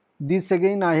 This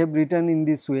again I have written in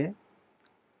this way,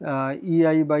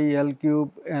 EI by L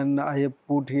cube, and I have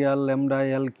put here lambda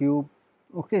L cube,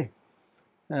 okay,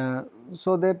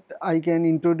 so that I can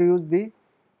introduce the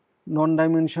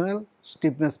non-dimensional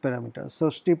stiffness parameter. So,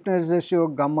 stiffness ratio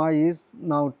gamma is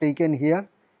now taken here,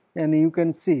 and you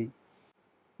can see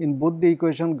in both the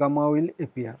equation gamma will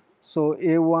appear. So,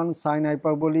 A1 sin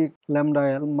hyperbolic lambda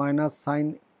L minus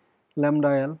sin lambda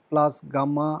L plus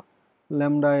gamma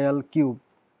lambda L cube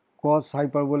cos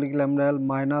hyperbolic lambda L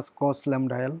minus cos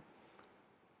lambda L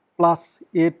plus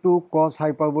A2 cos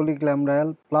hyperbolic lambda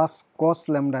L plus cos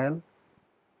lambda L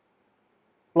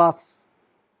plus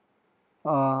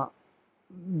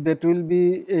that will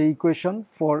be a equation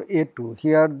for A2.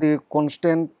 Here the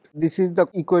constant, this is the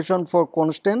equation for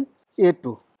constant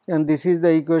A2 and this is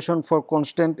the equation for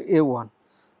constant A1.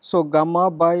 So, gamma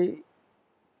by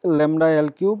lambda L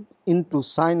cube into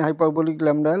sin hyperbolic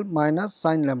lambda L minus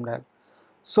sin lambda L.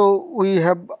 So, we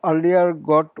have earlier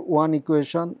got one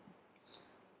equation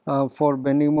for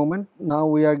bending moment. Now,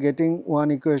 we are getting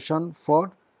one equation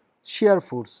for shear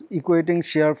force, equating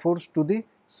shear force to the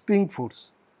spring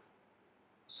force.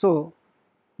 So,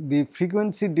 the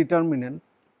frequency determinant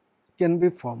can be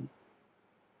formed.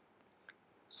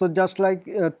 So, just like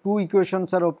two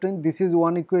equations are obtained, this is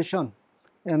one equation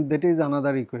and that is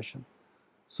another equation.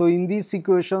 So, in this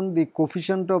equation the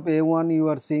coefficient of A1 you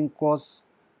are seeing cos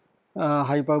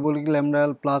hyperbolic lambda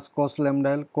L plus cos lambda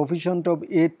L, coefficient of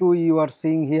A2 you are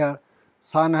seeing here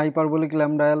sin hyperbolic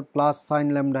lambda L plus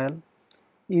sin lambda L.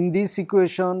 In this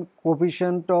equation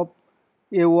coefficient of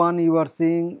A1 you are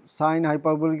seeing sin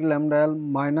hyperbolic lambda L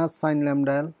minus sin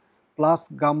lambda L plus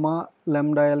gamma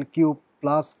lambda L cube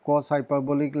plus cos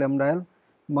hyperbolic lambda L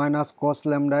minus cos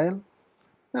lambda L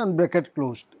and bracket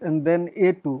closed, and then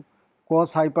A2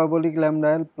 cos hyperbolic lambda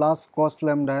L plus cos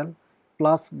lambda L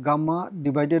plus gamma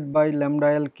divided by lambda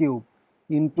L cube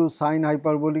into sin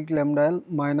hyperbolic lambda L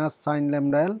minus sin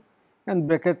lambda L and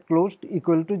bracket closed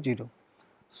equal to 0.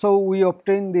 So, we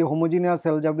obtain the homogeneous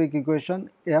algebraic equation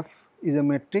F is a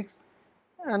matrix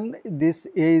and this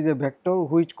A is a vector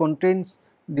which contains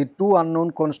the two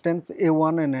unknown constants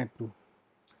A1 and A2.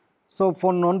 So,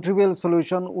 for non-trivial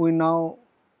solution we now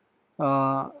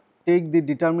take the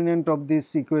determinant of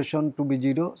this equation to be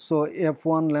 0. So,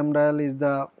 F1 lambda L is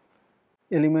the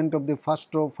element of the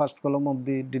first row, first column of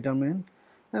the determinant,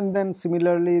 and then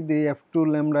similarly the F2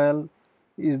 lambda L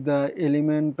is the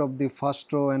element of the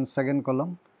first row and second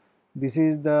column. This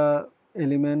is the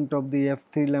element of the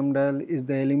F3 lambda L is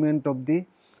the element of the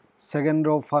second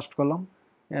row first column,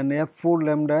 and F4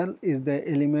 lambda L is the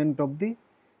element of the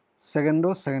second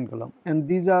row second column, and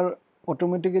these are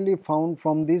automatically found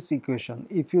from this equation.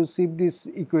 If you see this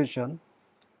equation,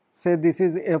 say this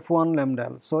is F1 lambda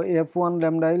L. So, F1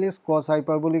 lambda L is cos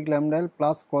hyperbolic lambda L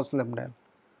plus cos lambda L.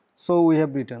 So, we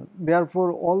have written.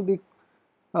 Therefore, all the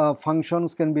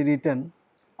functions can be written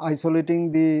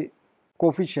isolating the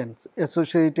coefficients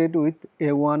associated with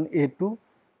A1, A2,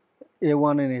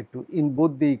 A1 and A2 in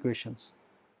both the equations.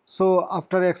 So,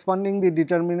 after expanding the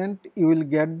determinant, you will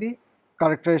get the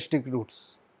characteristic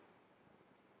roots,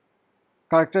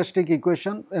 characteristic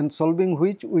equation, and solving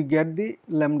which we get the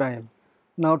lambda L.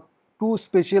 Now, two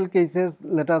special cases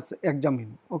let us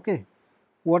examine. Okay,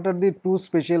 what are the two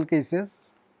special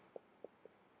cases?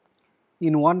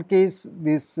 In one case,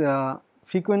 this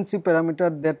frequency parameter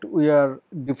that we are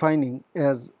defining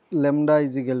as lambda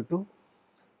is equal to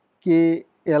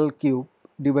KL cube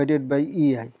divided by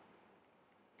EI.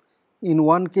 In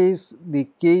one case, the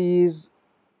K is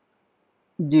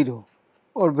 0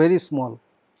 or very small.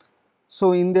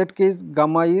 So, in that case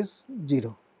gamma is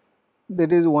 0,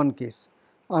 that is one case.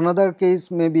 Another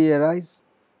case may arise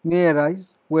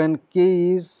when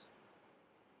K is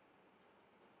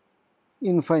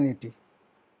infinity,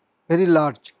 very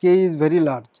large, K is very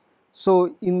large.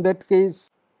 So, in that case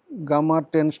gamma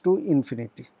tends to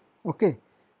infinity. Okay.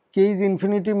 K is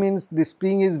infinity means the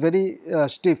spring is very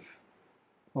stiff.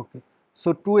 Okay.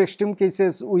 So, two extreme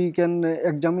cases we can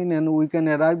examine and we can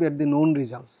arrive at the known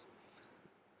results.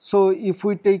 So, if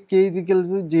we take K is equal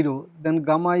to 0, then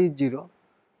gamma is 0,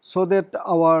 so that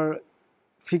our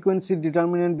frequency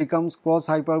determinant becomes cos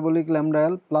hyperbolic lambda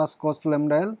L plus cos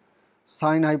lambda L,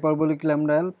 sin hyperbolic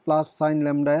lambda L plus sin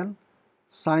lambda L,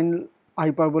 sin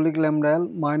hyperbolic lambda L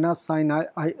minus sin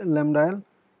lambda L,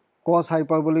 cos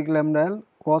hyperbolic lambda L,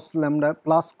 cos lambda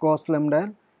plus cos lambda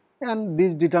L, and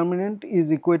this determinant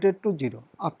is equated to 0.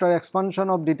 After expansion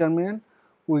of determinant,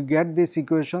 we get this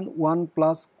equation 1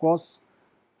 plus cos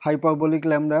hyperbolic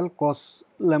lambda L cos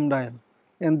lambda L,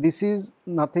 and this is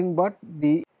nothing but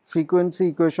the frequency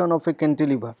equation of a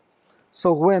cantilever.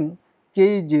 So, when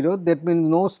K is 0, that means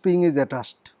no spring is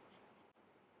attached.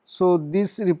 So,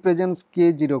 this represents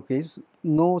K0 case,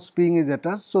 no spring is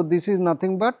attached. So, this is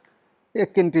nothing but a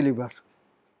cantilever,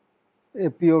 a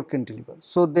pure cantilever.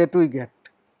 So, that we get.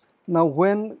 Now,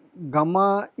 when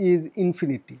gamma is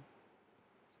infinity,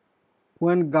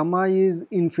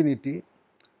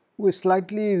 we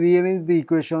slightly rearrange the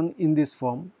equation in this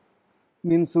form,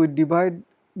 means we divide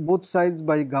both sides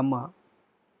by gamma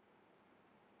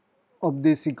of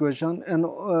this equation and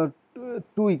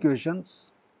two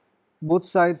equations, both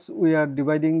sides we are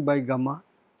dividing by gamma.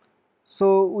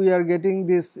 So we are getting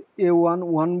this A1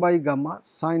 1 by gamma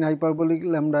sine hyperbolic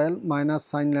lambda L minus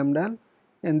sine lambda L,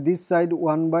 and this side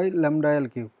 1 by lambda L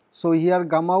cube. So here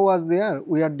gamma was there,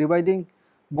 we are dividing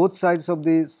both sides of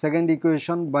the second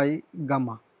equation by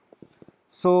gamma.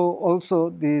 So also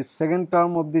the second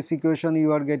term of this equation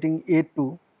you are getting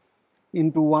A2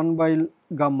 into 1 by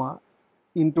gamma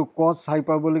into cos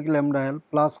hyperbolic lambda L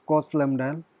plus cos lambda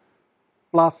L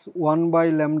plus 1 by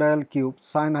lambda L cube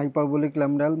sine hyperbolic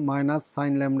lambda L minus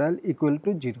sine lambda L equal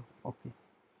to 0. Okay.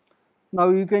 Now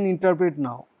you can interpret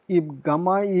now, if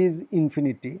gamma is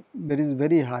infinity, that is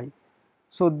very high,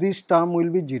 so this term will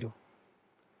be 0.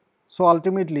 So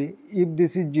ultimately if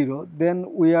this is 0,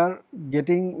 then we are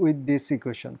getting with this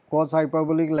equation cos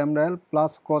hyperbolic lambda L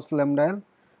plus cos lambda L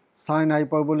sine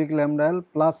hyperbolic lambda L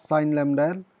plus sine lambda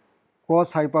L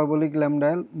cos hyperbolic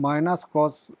lambda L minus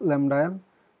cos lambda L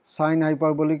sine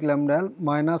hyperbolic lambda L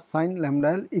minus sine lambda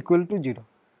L equal to 0.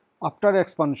 After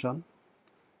expansion,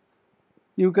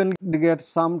 you can get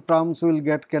some terms will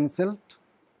get cancelled,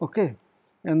 okay,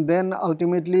 and then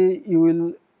ultimately you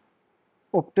will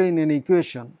obtain an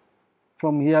equation.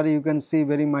 From here you can see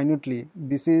very minutely,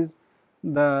 this is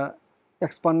the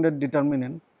expanded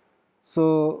determinant.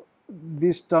 So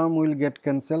this term will get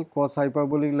cancelled, cos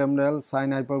hyperbolic lambda L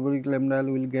sine hyperbolic lambda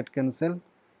L will get cancelled,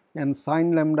 and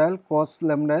sine lambda L cos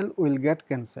lambda L will get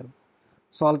cancelled.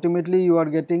 So ultimately you are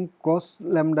getting cos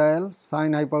lambda L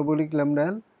sine hyperbolic lambda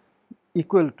L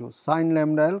equal to sine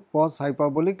lambda L cos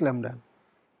hyperbolic lambda L,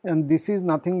 and this is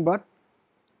nothing but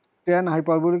tan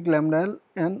hyperbolic lambda L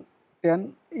and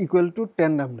tan equal to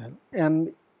tan lambda L.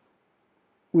 And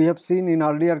we have seen in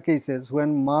earlier cases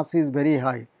when mass is very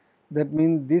high, that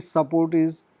means this support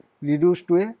is reduced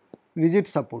to a rigid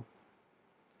support.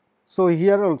 So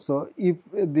here also if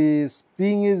the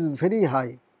spring is very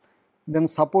high, then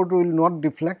support will not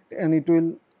deflect and it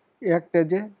will act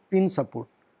as a pin support.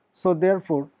 So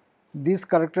therefore this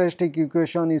characteristic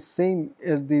equation is same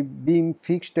as the beam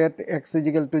fixed at x is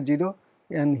equal to 0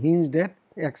 and hinged at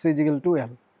x is equal to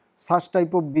L. Such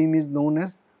type of beam is known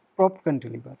as Prof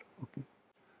cantilever. Okay.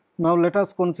 Now let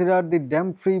us consider the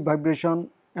damp free vibration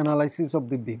analysis of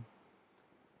the beam.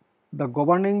 The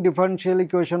governing differential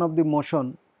equation of the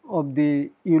motion of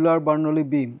the Euler-Bernoulli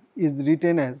beam is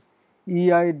written as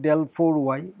EI del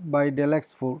 4y by del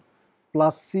x4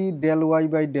 plus C del y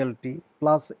by del t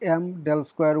plus m del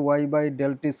square y by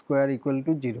del t square equal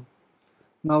to 0.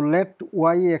 Now let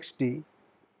yxt,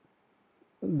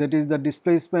 that is the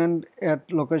displacement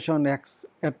at location x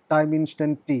at time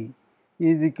instant t,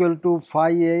 is equal to phi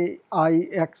a I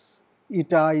x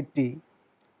eta I t,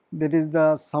 that is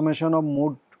the summation of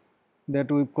mode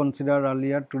that we considered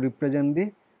earlier to represent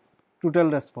the total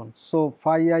response. So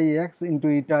phi I x into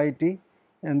eta I t,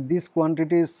 and this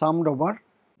quantity is summed over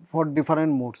for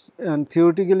different modes, and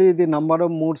theoretically the number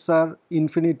of modes are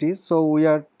infinity, so we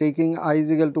are taking I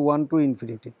is equal to 1 to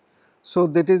infinity. So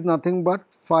that is nothing but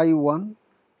phi 1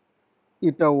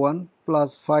 eta 1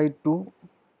 plus phi 2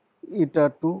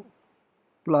 eta 2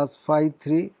 plus phi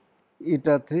 3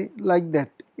 eta 3, like that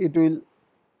it will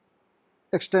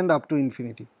extend up to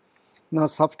infinity. Now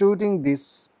substituting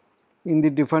this in the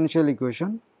differential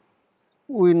equation,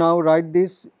 we now write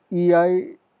this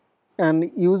EI, and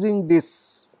using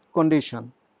this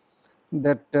condition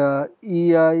that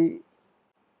EI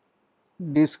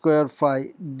d square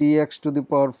phi dx to the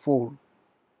power 4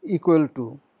 equal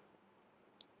to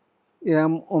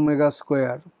m omega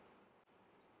square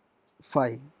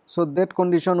phi. So that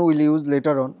condition we will use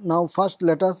later on. Now first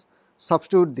let us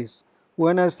substitute this.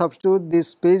 When I substitute, this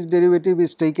space derivative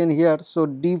is taken here, so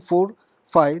d4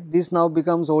 phi, this now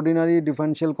becomes ordinary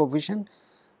differential coefficient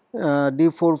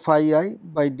d4 phi I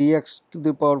by dx to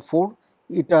the power 4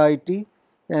 eta I t,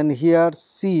 and here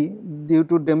c due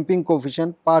to damping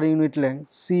coefficient per unit length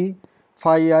c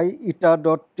phi I eta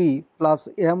dot t plus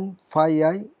m phi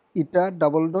I eta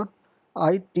double dot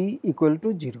I t equal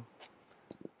to 0.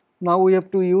 Now we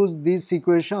have to use this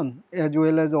equation as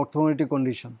well as orthogonality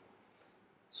condition.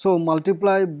 So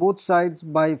multiply both sides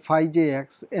by phi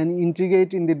jx and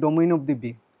integrate in the domain of the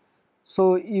beam.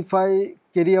 So if I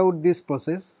carry out this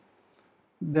process,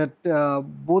 that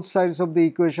both sides of the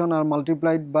equation are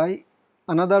multiplied by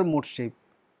another mode shape.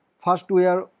 First we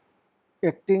are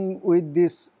acting with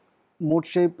this mode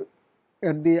shape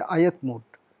at the ith mode.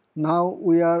 Now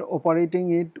we are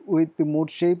operating it with the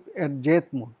mode shape at jth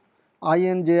mode. I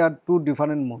and j are two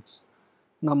different modes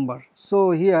number.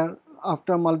 So here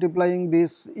after multiplying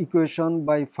this equation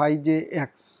by phi j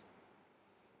x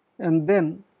and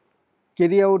then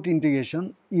carry out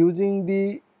integration using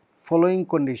the following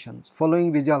conditions,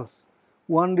 following results.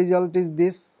 One result is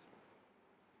this,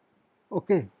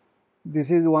 Okay,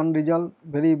 this is one result,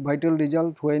 very vital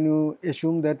result when you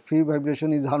assume that free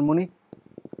vibration is harmonic.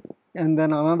 And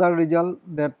then another result,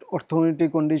 that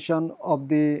orthogonality condition of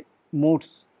the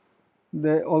modes,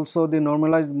 also the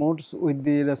normalized modes with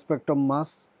the respect of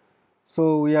mass.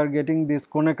 So we are getting this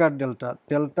Kronecker delta,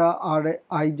 delta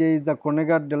Rij is the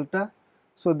Kronecker delta.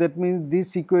 So that means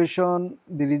this equation,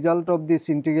 the result of this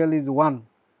integral is 1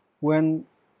 when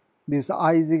this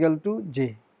I is equal to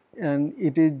j, and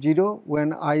it is 0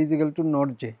 when I is equal to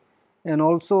not j. And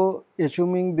also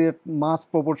assuming that mass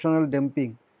proportional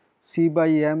damping C by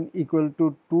m equal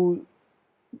to 2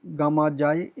 gamma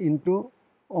xi into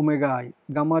omega I.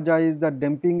 Gamma xi is the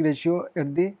damping ratio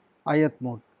at the ith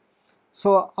mode.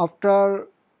 So after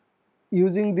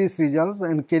using these results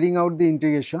and carrying out the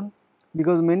integration,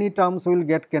 because many terms will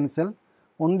get cancelled,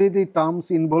 only the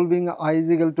terms involving I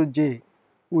is equal to j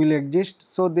will exist.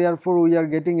 So therefore we are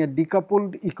getting a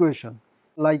decoupled equation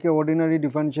like a ordinary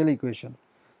differential equation.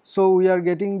 So we are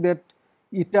getting that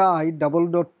eta I double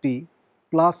dot t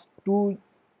plus 2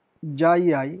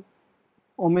 xi I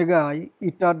omega I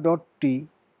eta dot t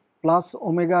plus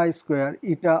omega I square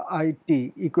eta I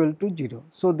t equal to 0.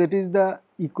 So that is the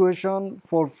equation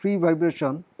for free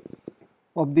vibration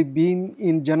of the beam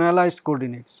in generalized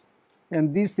coordinates,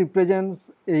 and this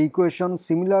represents a equation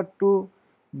similar to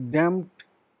damped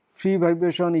free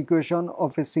vibration equation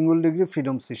of a single degree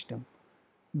freedom system.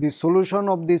 The solution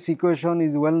of this equation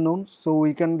is well known, so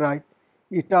we can write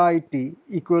eta I t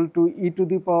equal to e to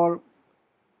the power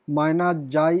minus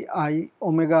xi I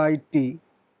omega I t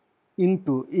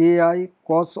into ai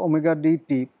cos omega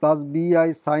dt plus bi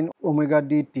sin omega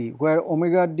dt, where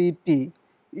omega dt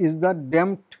is the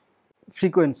damped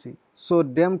frequency. So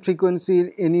damped frequency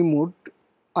in any mode,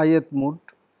 ith mode.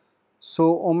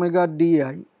 So omega di,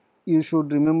 you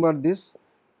should remember this,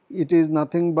 it is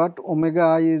nothing but omega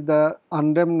I is the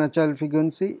undamped natural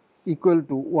frequency equal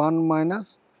to 1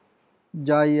 minus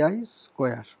xi I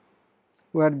square,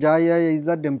 where xi I is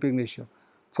the damping ratio.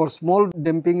 For small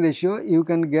damping ratio, you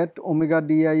can get omega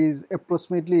di is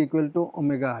approximately equal to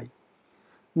omega I.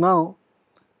 Now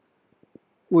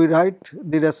we write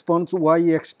the response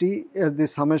yxt as the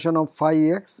summation of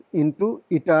phi x into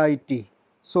eta it.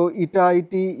 So eta it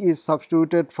is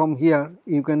substituted from here,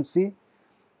 you can see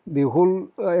the whole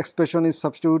expression is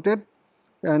substituted,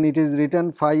 and it is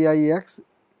written phi ix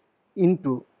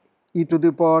into e to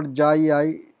the power xi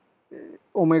I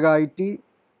omega it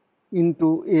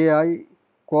into ai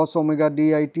cos omega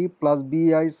dit plus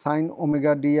bi sin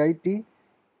omega dit,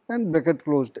 and bracket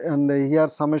closed, and here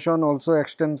summation also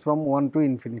extends from 1 to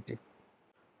infinity.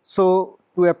 So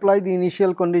to apply the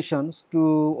initial conditions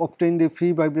to obtain the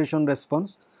free vibration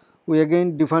response, we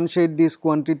again differentiate this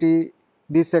quantity,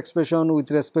 this expression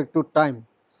with respect to time.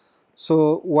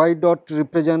 So y dot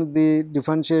represents the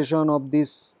differentiation of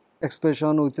this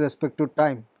expression with respect to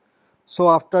time. So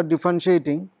after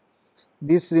differentiating,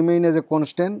 this remain as a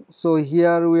constant. So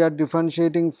here we are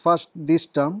differentiating first this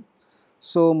term.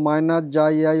 So minus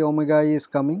xi I omega I is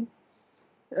coming,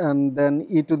 and then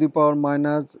e to the power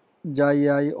minus xi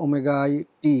I omega I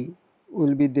t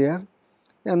will be there,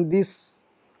 and this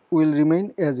will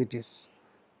remain as it is.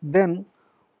 Then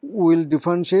we will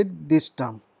differentiate this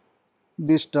term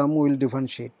we will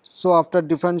differentiate. So after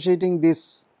differentiating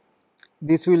this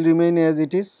will remain as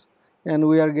it is, and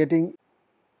we are getting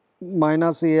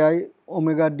minus ai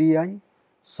omega di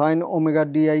sin omega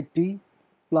dit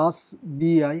plus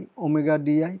bi omega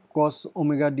di cos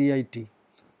omega dit.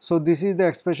 So this is the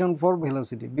expression for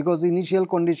velocity, because initial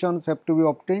conditions have to be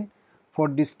obtained for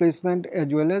displacement as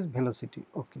well as velocity.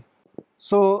 Okay.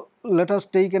 So let us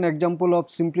take an example of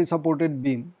simply supported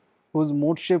beam whose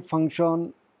mode shape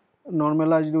function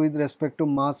normalized with respect to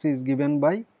mass is given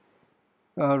by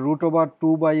root over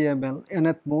 2 by ml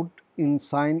nth mode in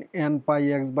sin n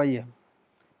pi x by m.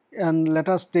 And let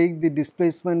us take the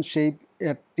displacement shape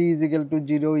at t is equal to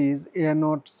 0 is a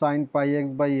naught sin pi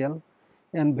x by l,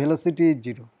 and velocity is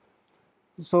 0.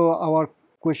 So our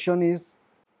question is,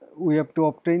 we have to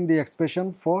obtain the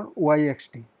expression for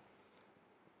yxt.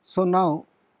 So now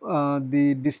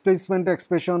the displacement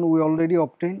expression we already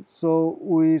obtained. So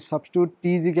we substitute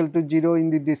t is equal to 0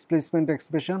 in the displacement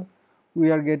expression.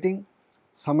 We are getting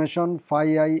summation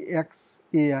phi I x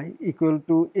ai equal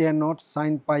to a naught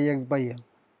sin pi x by l.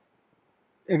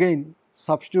 Again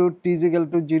substitute t is equal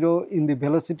to 0 in the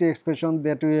velocity expression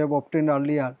that we have obtained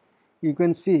earlier. You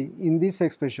can see in this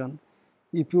expression,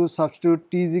 if you substitute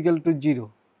t is equal to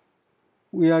 0,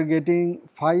 we are getting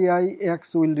phi I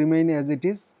x will remain as it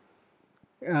is,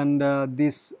 and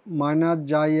this minus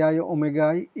xi I omega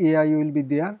I ai will be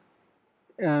there,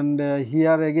 and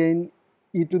here again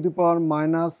e to the power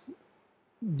minus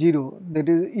 0, that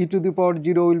is e to the power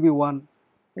 0 will be 1,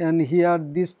 and here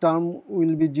this term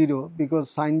will be 0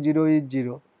 because sin 0 is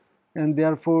 0, and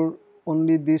therefore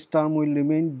only this term will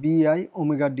remain bi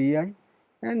omega di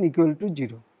and equal to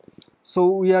 0. So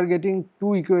we are getting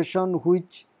two equations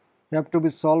which have to be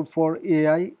solved for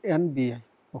ai and bi.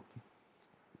 Okay.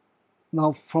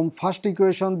 Now from first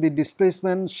equation the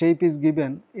displacement shape is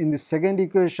given. In the second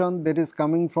equation, that is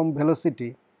coming from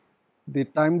velocity, the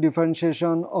time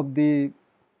differentiation of the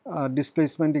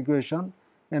displacement equation,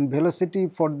 and velocity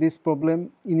for this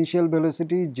problem, initial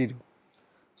velocity is 0.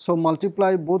 So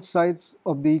multiply both sides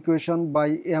of the equation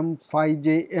by m phi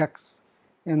j x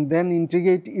and then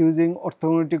integrate using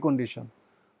orthogonality condition.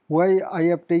 Why I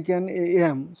have taken a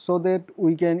m? So that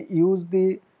we can use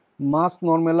the mass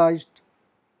normalized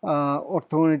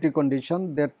orthogonality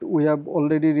condition that we have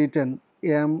already written,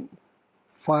 m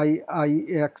phi I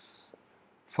x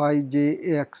phi j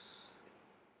x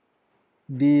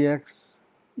dx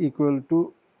equal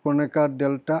to Kronecker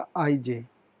delta ij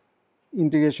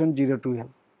integration 0 to L.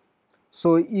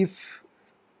 So if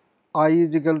I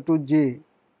is equal to j,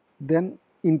 then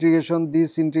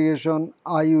this integration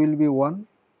I will be 1,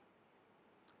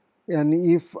 and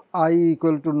if I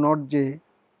equal to not j,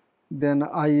 then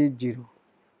I is 0.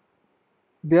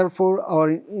 Therefore, our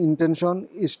intention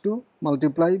is to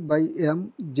multiply by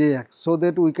m jx so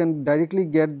that we can directly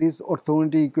get this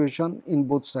orthogonality equation in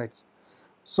both sides.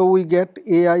 So we get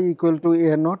ai equal to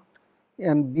a naught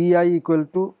and bi equal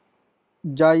to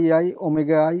xi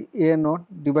omega I a naught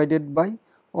divided by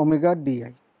omega di.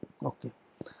 Okay.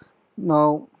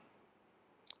 Now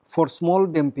for small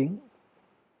damping,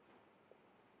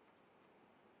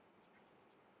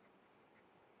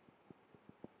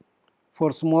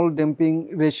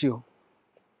 ratio,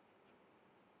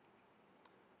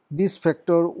 this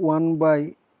factor 1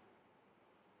 by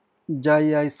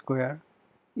xi I square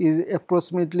is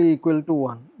approximately equal to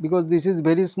 1 because this is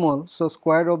very small. So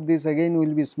square of this again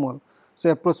will be small,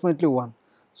 so approximately 1.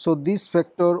 So this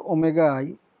factor omega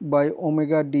I by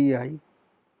omega di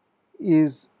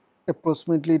is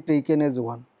approximately taken as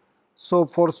 1. So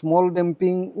for small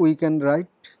damping we can write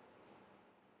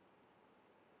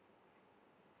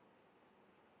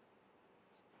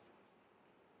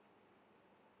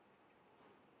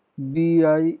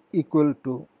bi equal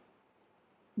to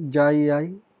xi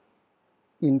I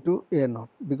into a naught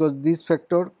because this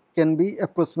factor can be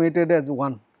approximated as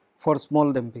 1 for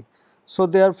small damping. So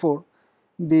therefore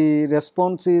the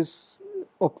response is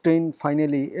obtained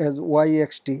finally as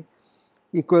yxt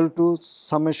equal to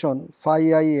summation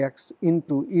phi I x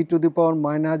into e to the power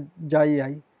minus xi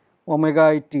I omega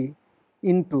I t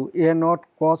into a naught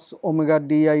cos omega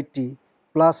di t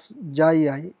plus xi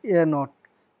I a naught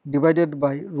divided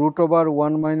by root over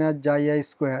 1 minus xi I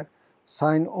square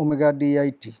sin omega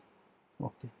di t.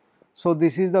 Okay. So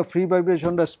this is the free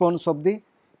vibration response of the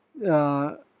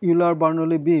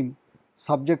Euler-Bernoulli beam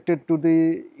subjected to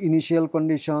the initial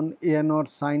condition a naught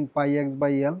sin pi x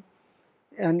by L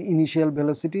and initial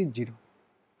velocity 0.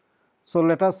 So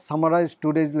let us summarize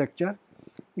today's lecture.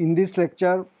 In this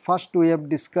lecture, first we have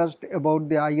discussed about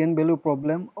the eigenvalue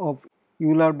problem of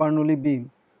Euler-Bernoulli beam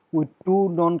with two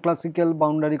non-classical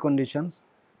boundary conditions.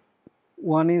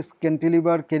 One is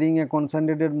cantilever carrying a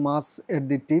concentrated mass at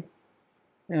the tip,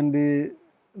 and the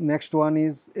next one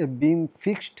is a beam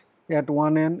fixed at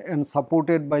one end and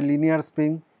supported by linear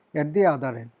spring at the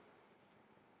other end.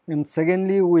 And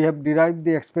secondly, we have derived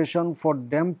the expression for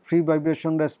damped free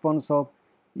vibration response of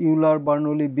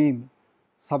Euler-Bernoulli beam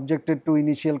subjected to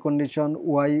initial condition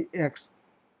y x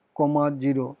comma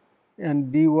 0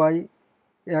 and dy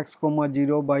x comma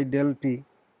 0 by del t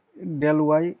del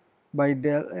y by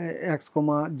del x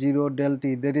comma 0 del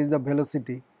t, that is the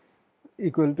velocity,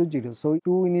 equal to 0. So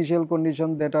two initial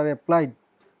conditions that are applied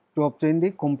to obtain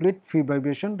the complete free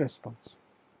vibration response.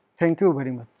 Thank you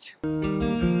very much.